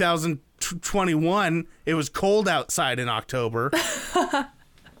in 2021 it was cold outside in October.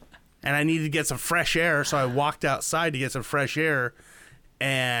 And I needed to get some fresh air, so I walked outside to get some fresh air,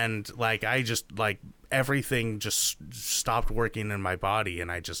 and like I just like everything just stopped working in my body,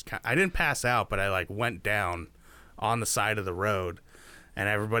 and I didn't pass out, but I like went down on the side of the road, and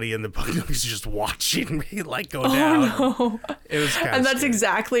everybody in the Book Nook was just watching me like go down. No. It was kind of And that's scary.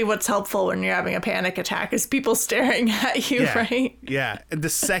 exactly what's helpful when you're having a panic attack, is people staring at you, right? Yeah. And the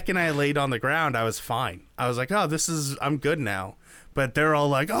second I laid on the ground, I was fine. I was like, oh, I'm good now. But they're all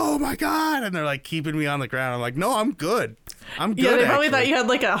like, oh my God. And they're like keeping me on the ground. I'm like, no, I'm good. I'm good. Yeah, they probably actually. thought you had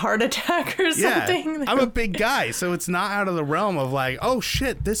like a heart attack or something. I'm a big guy, so it's not out of the realm of like, oh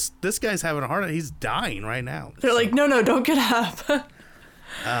shit, this guy's having a heart attack. He's dying right now. They're like, no, don't get up.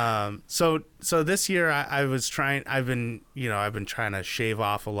 So this year I've been trying to shave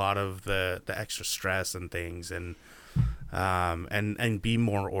off a lot of the extra stress and things, and be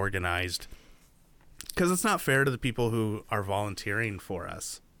more organized, because it's not fair to the people who are volunteering for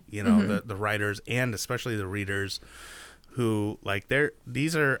us, the writers and especially the readers, who like a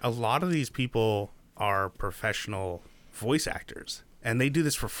lot of these people are professional voice actors, and they do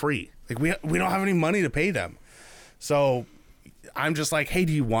this for free. Like we don't have any money to pay them. So I'm just like, hey,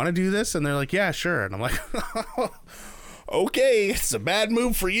 do you want to do this? And they're like, yeah, sure. And I'm like, okay, it's a bad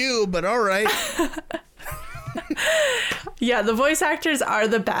move for you, but all right. Yeah, the voice actors are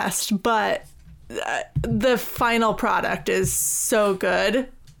the best, but the final product is so good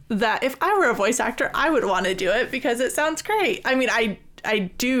that if I were a voice actor, I would want to do it because it sounds great. I mean, I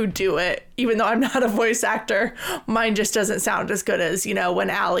do it, even though I'm not a voice actor. Mine just doesn't sound as good as, when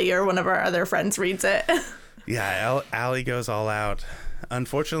Allie or one of our other friends reads it. Yeah, Allie goes all out.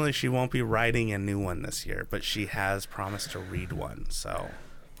 Unfortunately, she won't be writing a new one this year, but she has promised to read one. So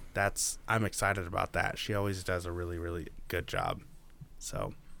I'm excited about that. She always does a really, really good job.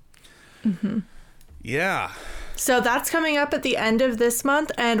 So, yeah. So that's coming up at the end of this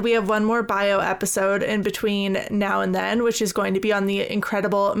month, and we have one more bio episode in between now and then, which is going to be on the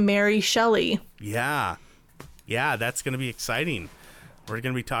incredible Mary Shelley. Yeah. Yeah, that's going to be exciting. We're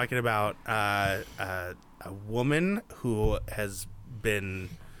going to be talking about a woman who has been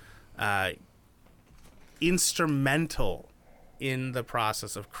instrumental in the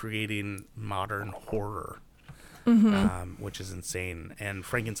process of creating modern horror, which is insane. And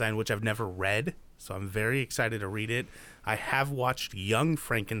Frankenstein, which I've never read, so I'm very excited to read it. I have watched Young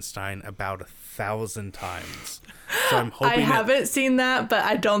Frankenstein about 1,000 times. So I'm hoping I haven't seen that, but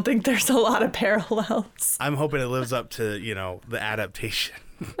I don't think there's a lot of parallels. I'm hoping it lives up to, the adaptation.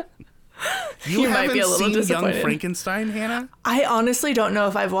 You might be a little seen disappointed. Young Frankenstein, Hannah? I honestly don't know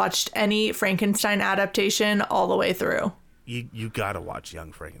if I've watched any Frankenstein adaptation all the way through. You gotta watch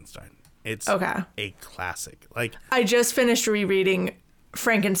Young Frankenstein. It's Okay. a classic. Like, I just finished rereading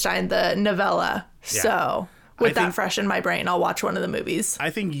Frankenstein, the novella. Yeah. So with that fresh in my brain, I'll watch one of the movies. I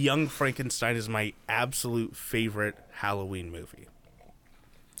think Young Frankenstein is my absolute favorite Halloween movie.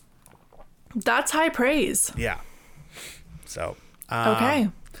 That's high praise. Yeah. So Okay.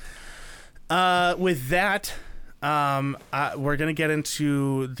 with that, we're gonna get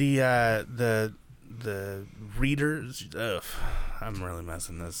into the readers. Ugh, I'm really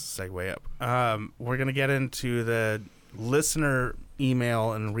messing this segue up. We're gonna get into the listener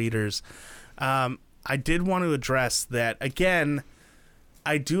email and readers. I did want to address that again.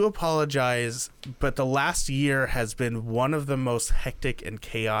 I do apologize, but the last year has been one of the most hectic and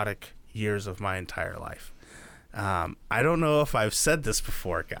chaotic years of my entire life. I don't know if I've said this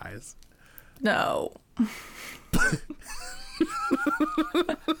before, guys. No.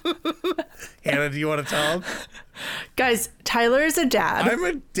 Hannah, do you want to tell him? Guys, Tyler is a dad. I'm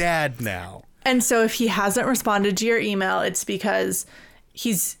a dad now. And so if he hasn't responded to your email, it's because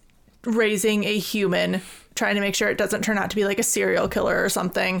he's raising a human, trying to make sure it doesn't turn out to be like a serial killer or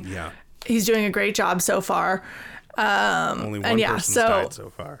something. Yeah. He's doing a great job so far. Only one person's died so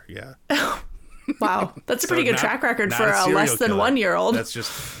far. Yeah. Wow. That's a pretty good track record not for a serial less than killer. 1 year old. That's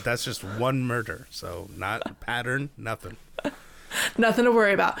just one murder. So not a pattern, nothing. Nothing to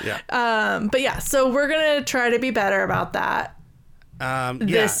worry about. Yeah. But yeah, so we're going to try to be better about that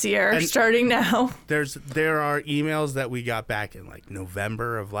this year, And starting now. there are emails that we got back in like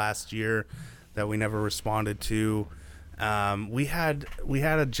November of last year that we never responded to. We had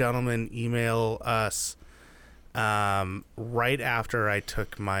a gentleman email us right after I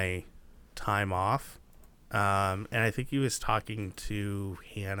took my time off, and I think he was talking to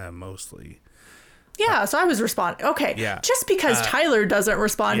Hannah mostly. Yeah, so I was responding. Okay. Yeah. Just because Tyler doesn't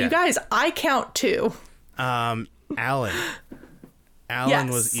respond, yeah. you guys, I count too. Alan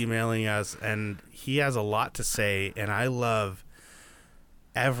Yes. was emailing us, and he has a lot to say, and I love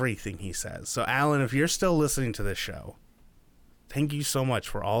everything he says. So Alan, if you're still listening to this show, thank you so much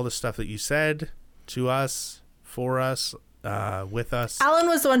for all the stuff that you said to us, for us, with us. Alan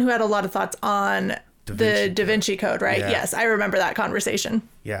was the one who had a lot of thoughts on the Da Vinci Code, right? Yeah. Yes, I remember that conversation.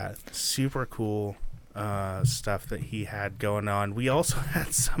 Yeah, super cool stuff that he had going on. We also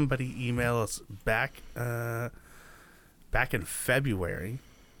had somebody email us back in February.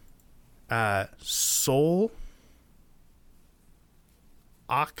 Soul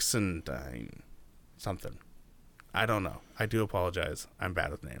Oxendine something. I don't know. I do apologize. I'm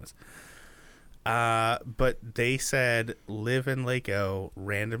bad with names. But they said, live in Lake O,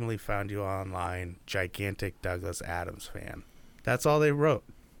 randomly found you online, gigantic Douglas Adams fan. That's all they wrote.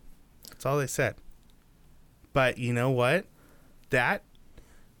 That's all they said. But you know what? That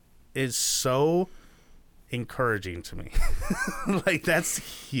is so encouraging to me. Like, that's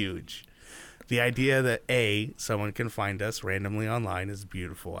huge. The idea that someone can find us randomly online is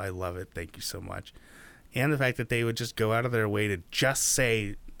beautiful. I love it. Thank you so much. And the fact that they would just go out of their way to just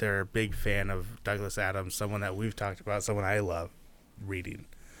say they're a big fan of Douglas Adams, someone that we've talked about, someone I love reading.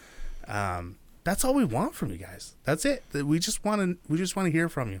 That's all we want from you guys. That's it. We just want to hear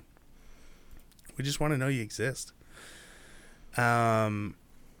from you. We just want to know you exist. And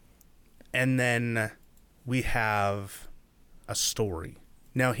then we have a story.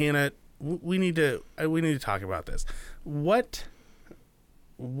 Now, Hannah, we need to talk about this. What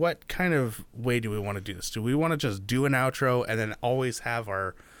kind of way do we want to do this? Do we want to just do an outro and then always have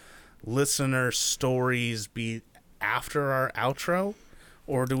our listener stories be after our outro?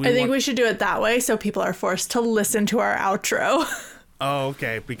 Or do we I think we should do it that way so people are forced to listen to our outro. Oh,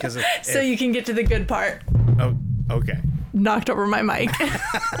 okay. Because so you can get to the good part. Oh, okay. Knocked over my mic.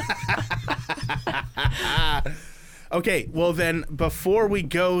 Okay, well then, before we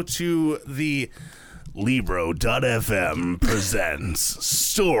go to the Libro.fm presents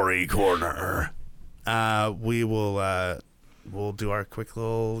Story Corner, we'll do our quick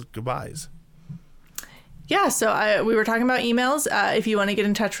little goodbyes. Yeah, so we were talking about emails. If you want to get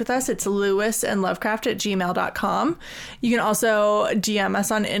in touch with us, it's lewisandlovecraft@gmail.com. You can also DM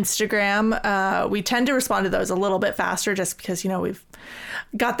us on Instagram. We tend to respond to those a little bit faster just because, we've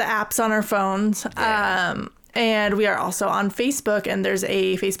got the apps on our phones. Yeah. And we are also on Facebook, and there's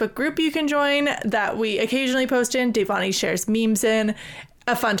a Facebook group you can join that we occasionally post in. Devani shares memes in.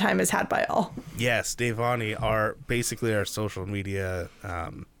 A fun time is had by all. Yes, Devani are basically our social media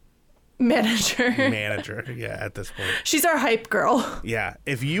manager. Yeah, at this point. She's our hype girl. Yeah.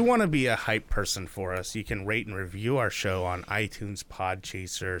 If you want to be a hype person for us, you can rate and review our show on iTunes,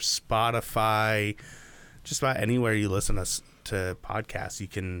 Podchaser, Spotify, just about anywhere you listen to podcasts. You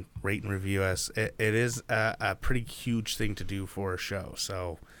can rate and review us. It is a pretty huge thing to do for a show,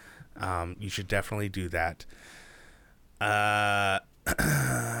 so you should definitely do that.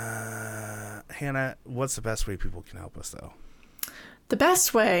 Hannah, what's the best way people can help us, though? The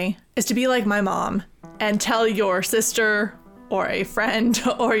best way is to be like my mom and tell your sister or a friend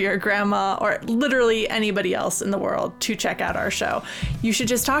or your grandma or literally anybody else in the world to check out our show. You should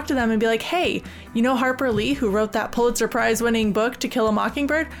just talk to them and be like, hey, Harper Lee, who wrote that Pulitzer Prize winning book, To Kill a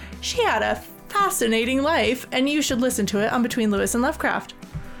Mockingbird? She had a fascinating life, and you should listen to it on Between Lewis and Lovecraft.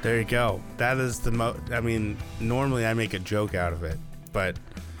 There you go. That is normally I make a joke out of it, but,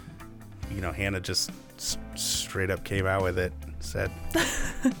 Hannah just straight up came out with it. Said,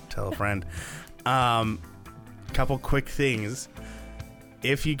 tell a friend. Couple quick things.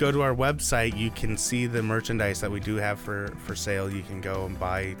 If you go to our website, you can see the merchandise that we do have for sale. You can go and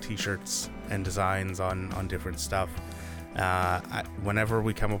buy t-shirts and designs on different stuff. Whenever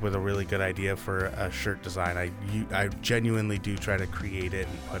we come up with a really good idea for a shirt design, I genuinely do try to create it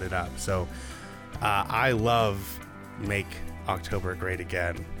and put it up. So I love Make October Great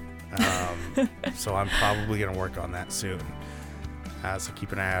Again. So I'm probably going to work on that soon. So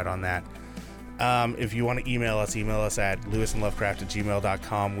keep an eye out on that. If you want to email us at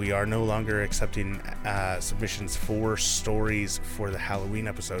lewisandlovecraft@gmail.com. We are no longer accepting submissions for stories for the Halloween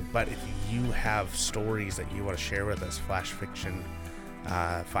episode, but if you have stories that you want to share with us, flash fiction,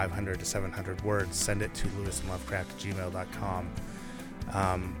 500 to 700 words, send it to lewisandlovecraft@gmail.com.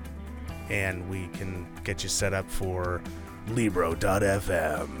 And we can get you set up for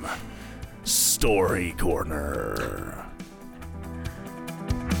Libro.fm Story Corner.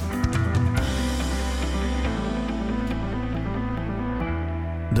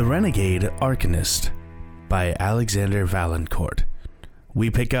 The Renegade Arcanist by Alexander Valancourt. We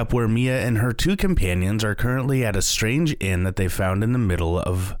pick up where Mia and her two companions are currently at a strange inn that they found in the middle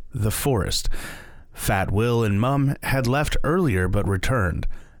of the forest. Fat Will and Mum had left earlier but returned.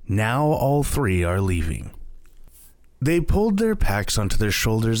 Now all three are leaving. They pulled their packs onto their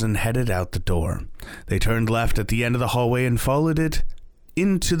shoulders and headed out the door. They turned left at the end of the hallway and followed it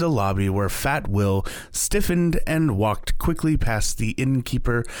into the lobby, where Fat Will stiffened and walked quickly past the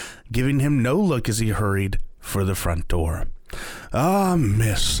innkeeper, giving him no look as he hurried for the front door. "Ah,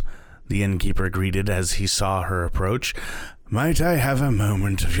 miss," the innkeeper greeted as he saw her approach. "Might I have a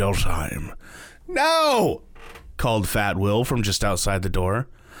moment of your time?" "No!" called Fat Will from just outside the door.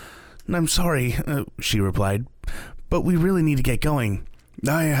 "I'm sorry," she replied, "but we really need to get going."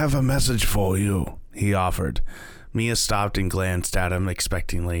 "I have a message for you," he offered. Mia stopped and glanced at him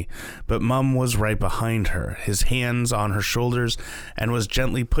expectantly, but Mum was right behind her, his hands on her shoulders, and was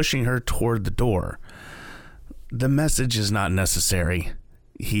gently pushing her toward the door. "The message is not necessary,"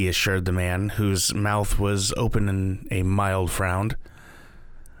 he assured the man, whose mouth was open in a mild frown.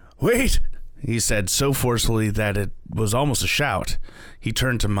 "Wait!" he said so forcefully that it was almost a shout. He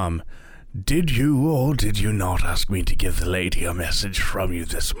turned to Mum. "Did you or did you not ask me to give the lady a message from you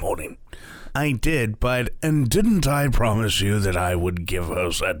this morning?" "I did, and didn't I promise you that I would give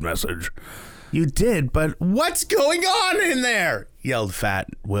her said message?" "You did, but what's going on in there?" yelled Fat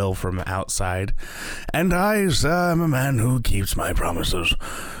Will from outside. "And I, sir, am a man who keeps my promises.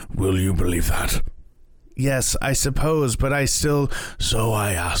 Will you believe that?" "Yes, I suppose, but So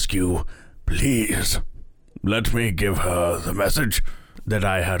I ask you, please, let me give her the message that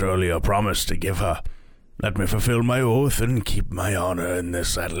I had earlier promised to give her. Let me fulfill my oath and keep my honor in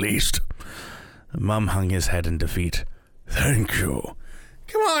this at least." Mum hung his head in defeat. "Thank you."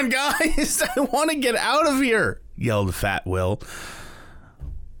 "Come on, guys, I want to get out of here," yelled Fat Will.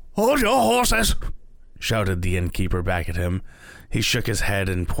 "Hold your horses," shouted the innkeeper back at him. He shook his head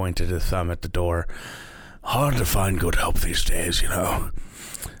and pointed a thumb at the door. "Hard to find good help these days,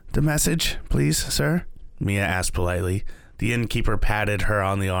 "The message, please, sir?" Mia asked politely. The innkeeper patted her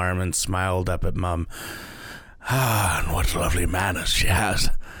on the arm and smiled up at Mum. "Ah, and what lovely manners she has."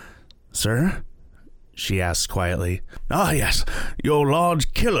 "Sir?" she asked quietly. "Ah, yes. Your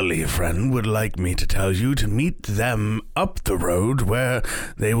large Killerly friend would like me to tell you to meet them up the road where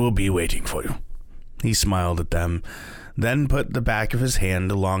they will be waiting for you." He smiled at them, then put the back of his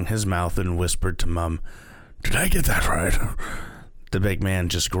hand along his mouth and whispered to Mum, "Did I get that right?" The big man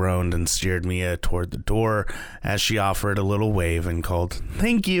just groaned and steered Mia toward the door as she offered a little wave and called,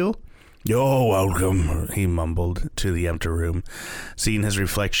 "Thank you." "You're welcome," he mumbled to the empty room. Seeing his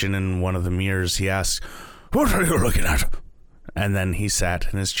reflection in one of the mirrors, he asked, "What are you looking at?" And then he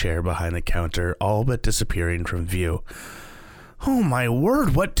sat in his chair behind the counter, all but disappearing from view. "Oh my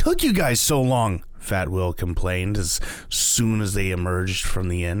word, what took you guys so long?" Fat Will complained as soon as they emerged from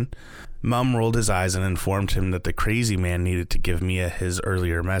the inn. Mum rolled his eyes and informed him that the crazy man needed to give Mia his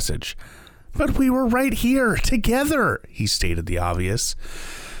earlier message. "But we were right here, together," he stated the obvious.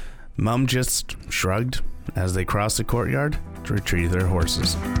 Mum just shrugged as they crossed the courtyard to retrieve their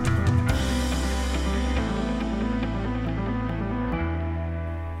horses.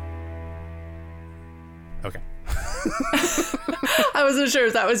 Okay. I wasn't sure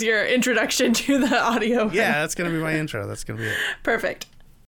if that was your introduction to the audio. Yeah, that's going to be my intro. That's going to be it. Perfect.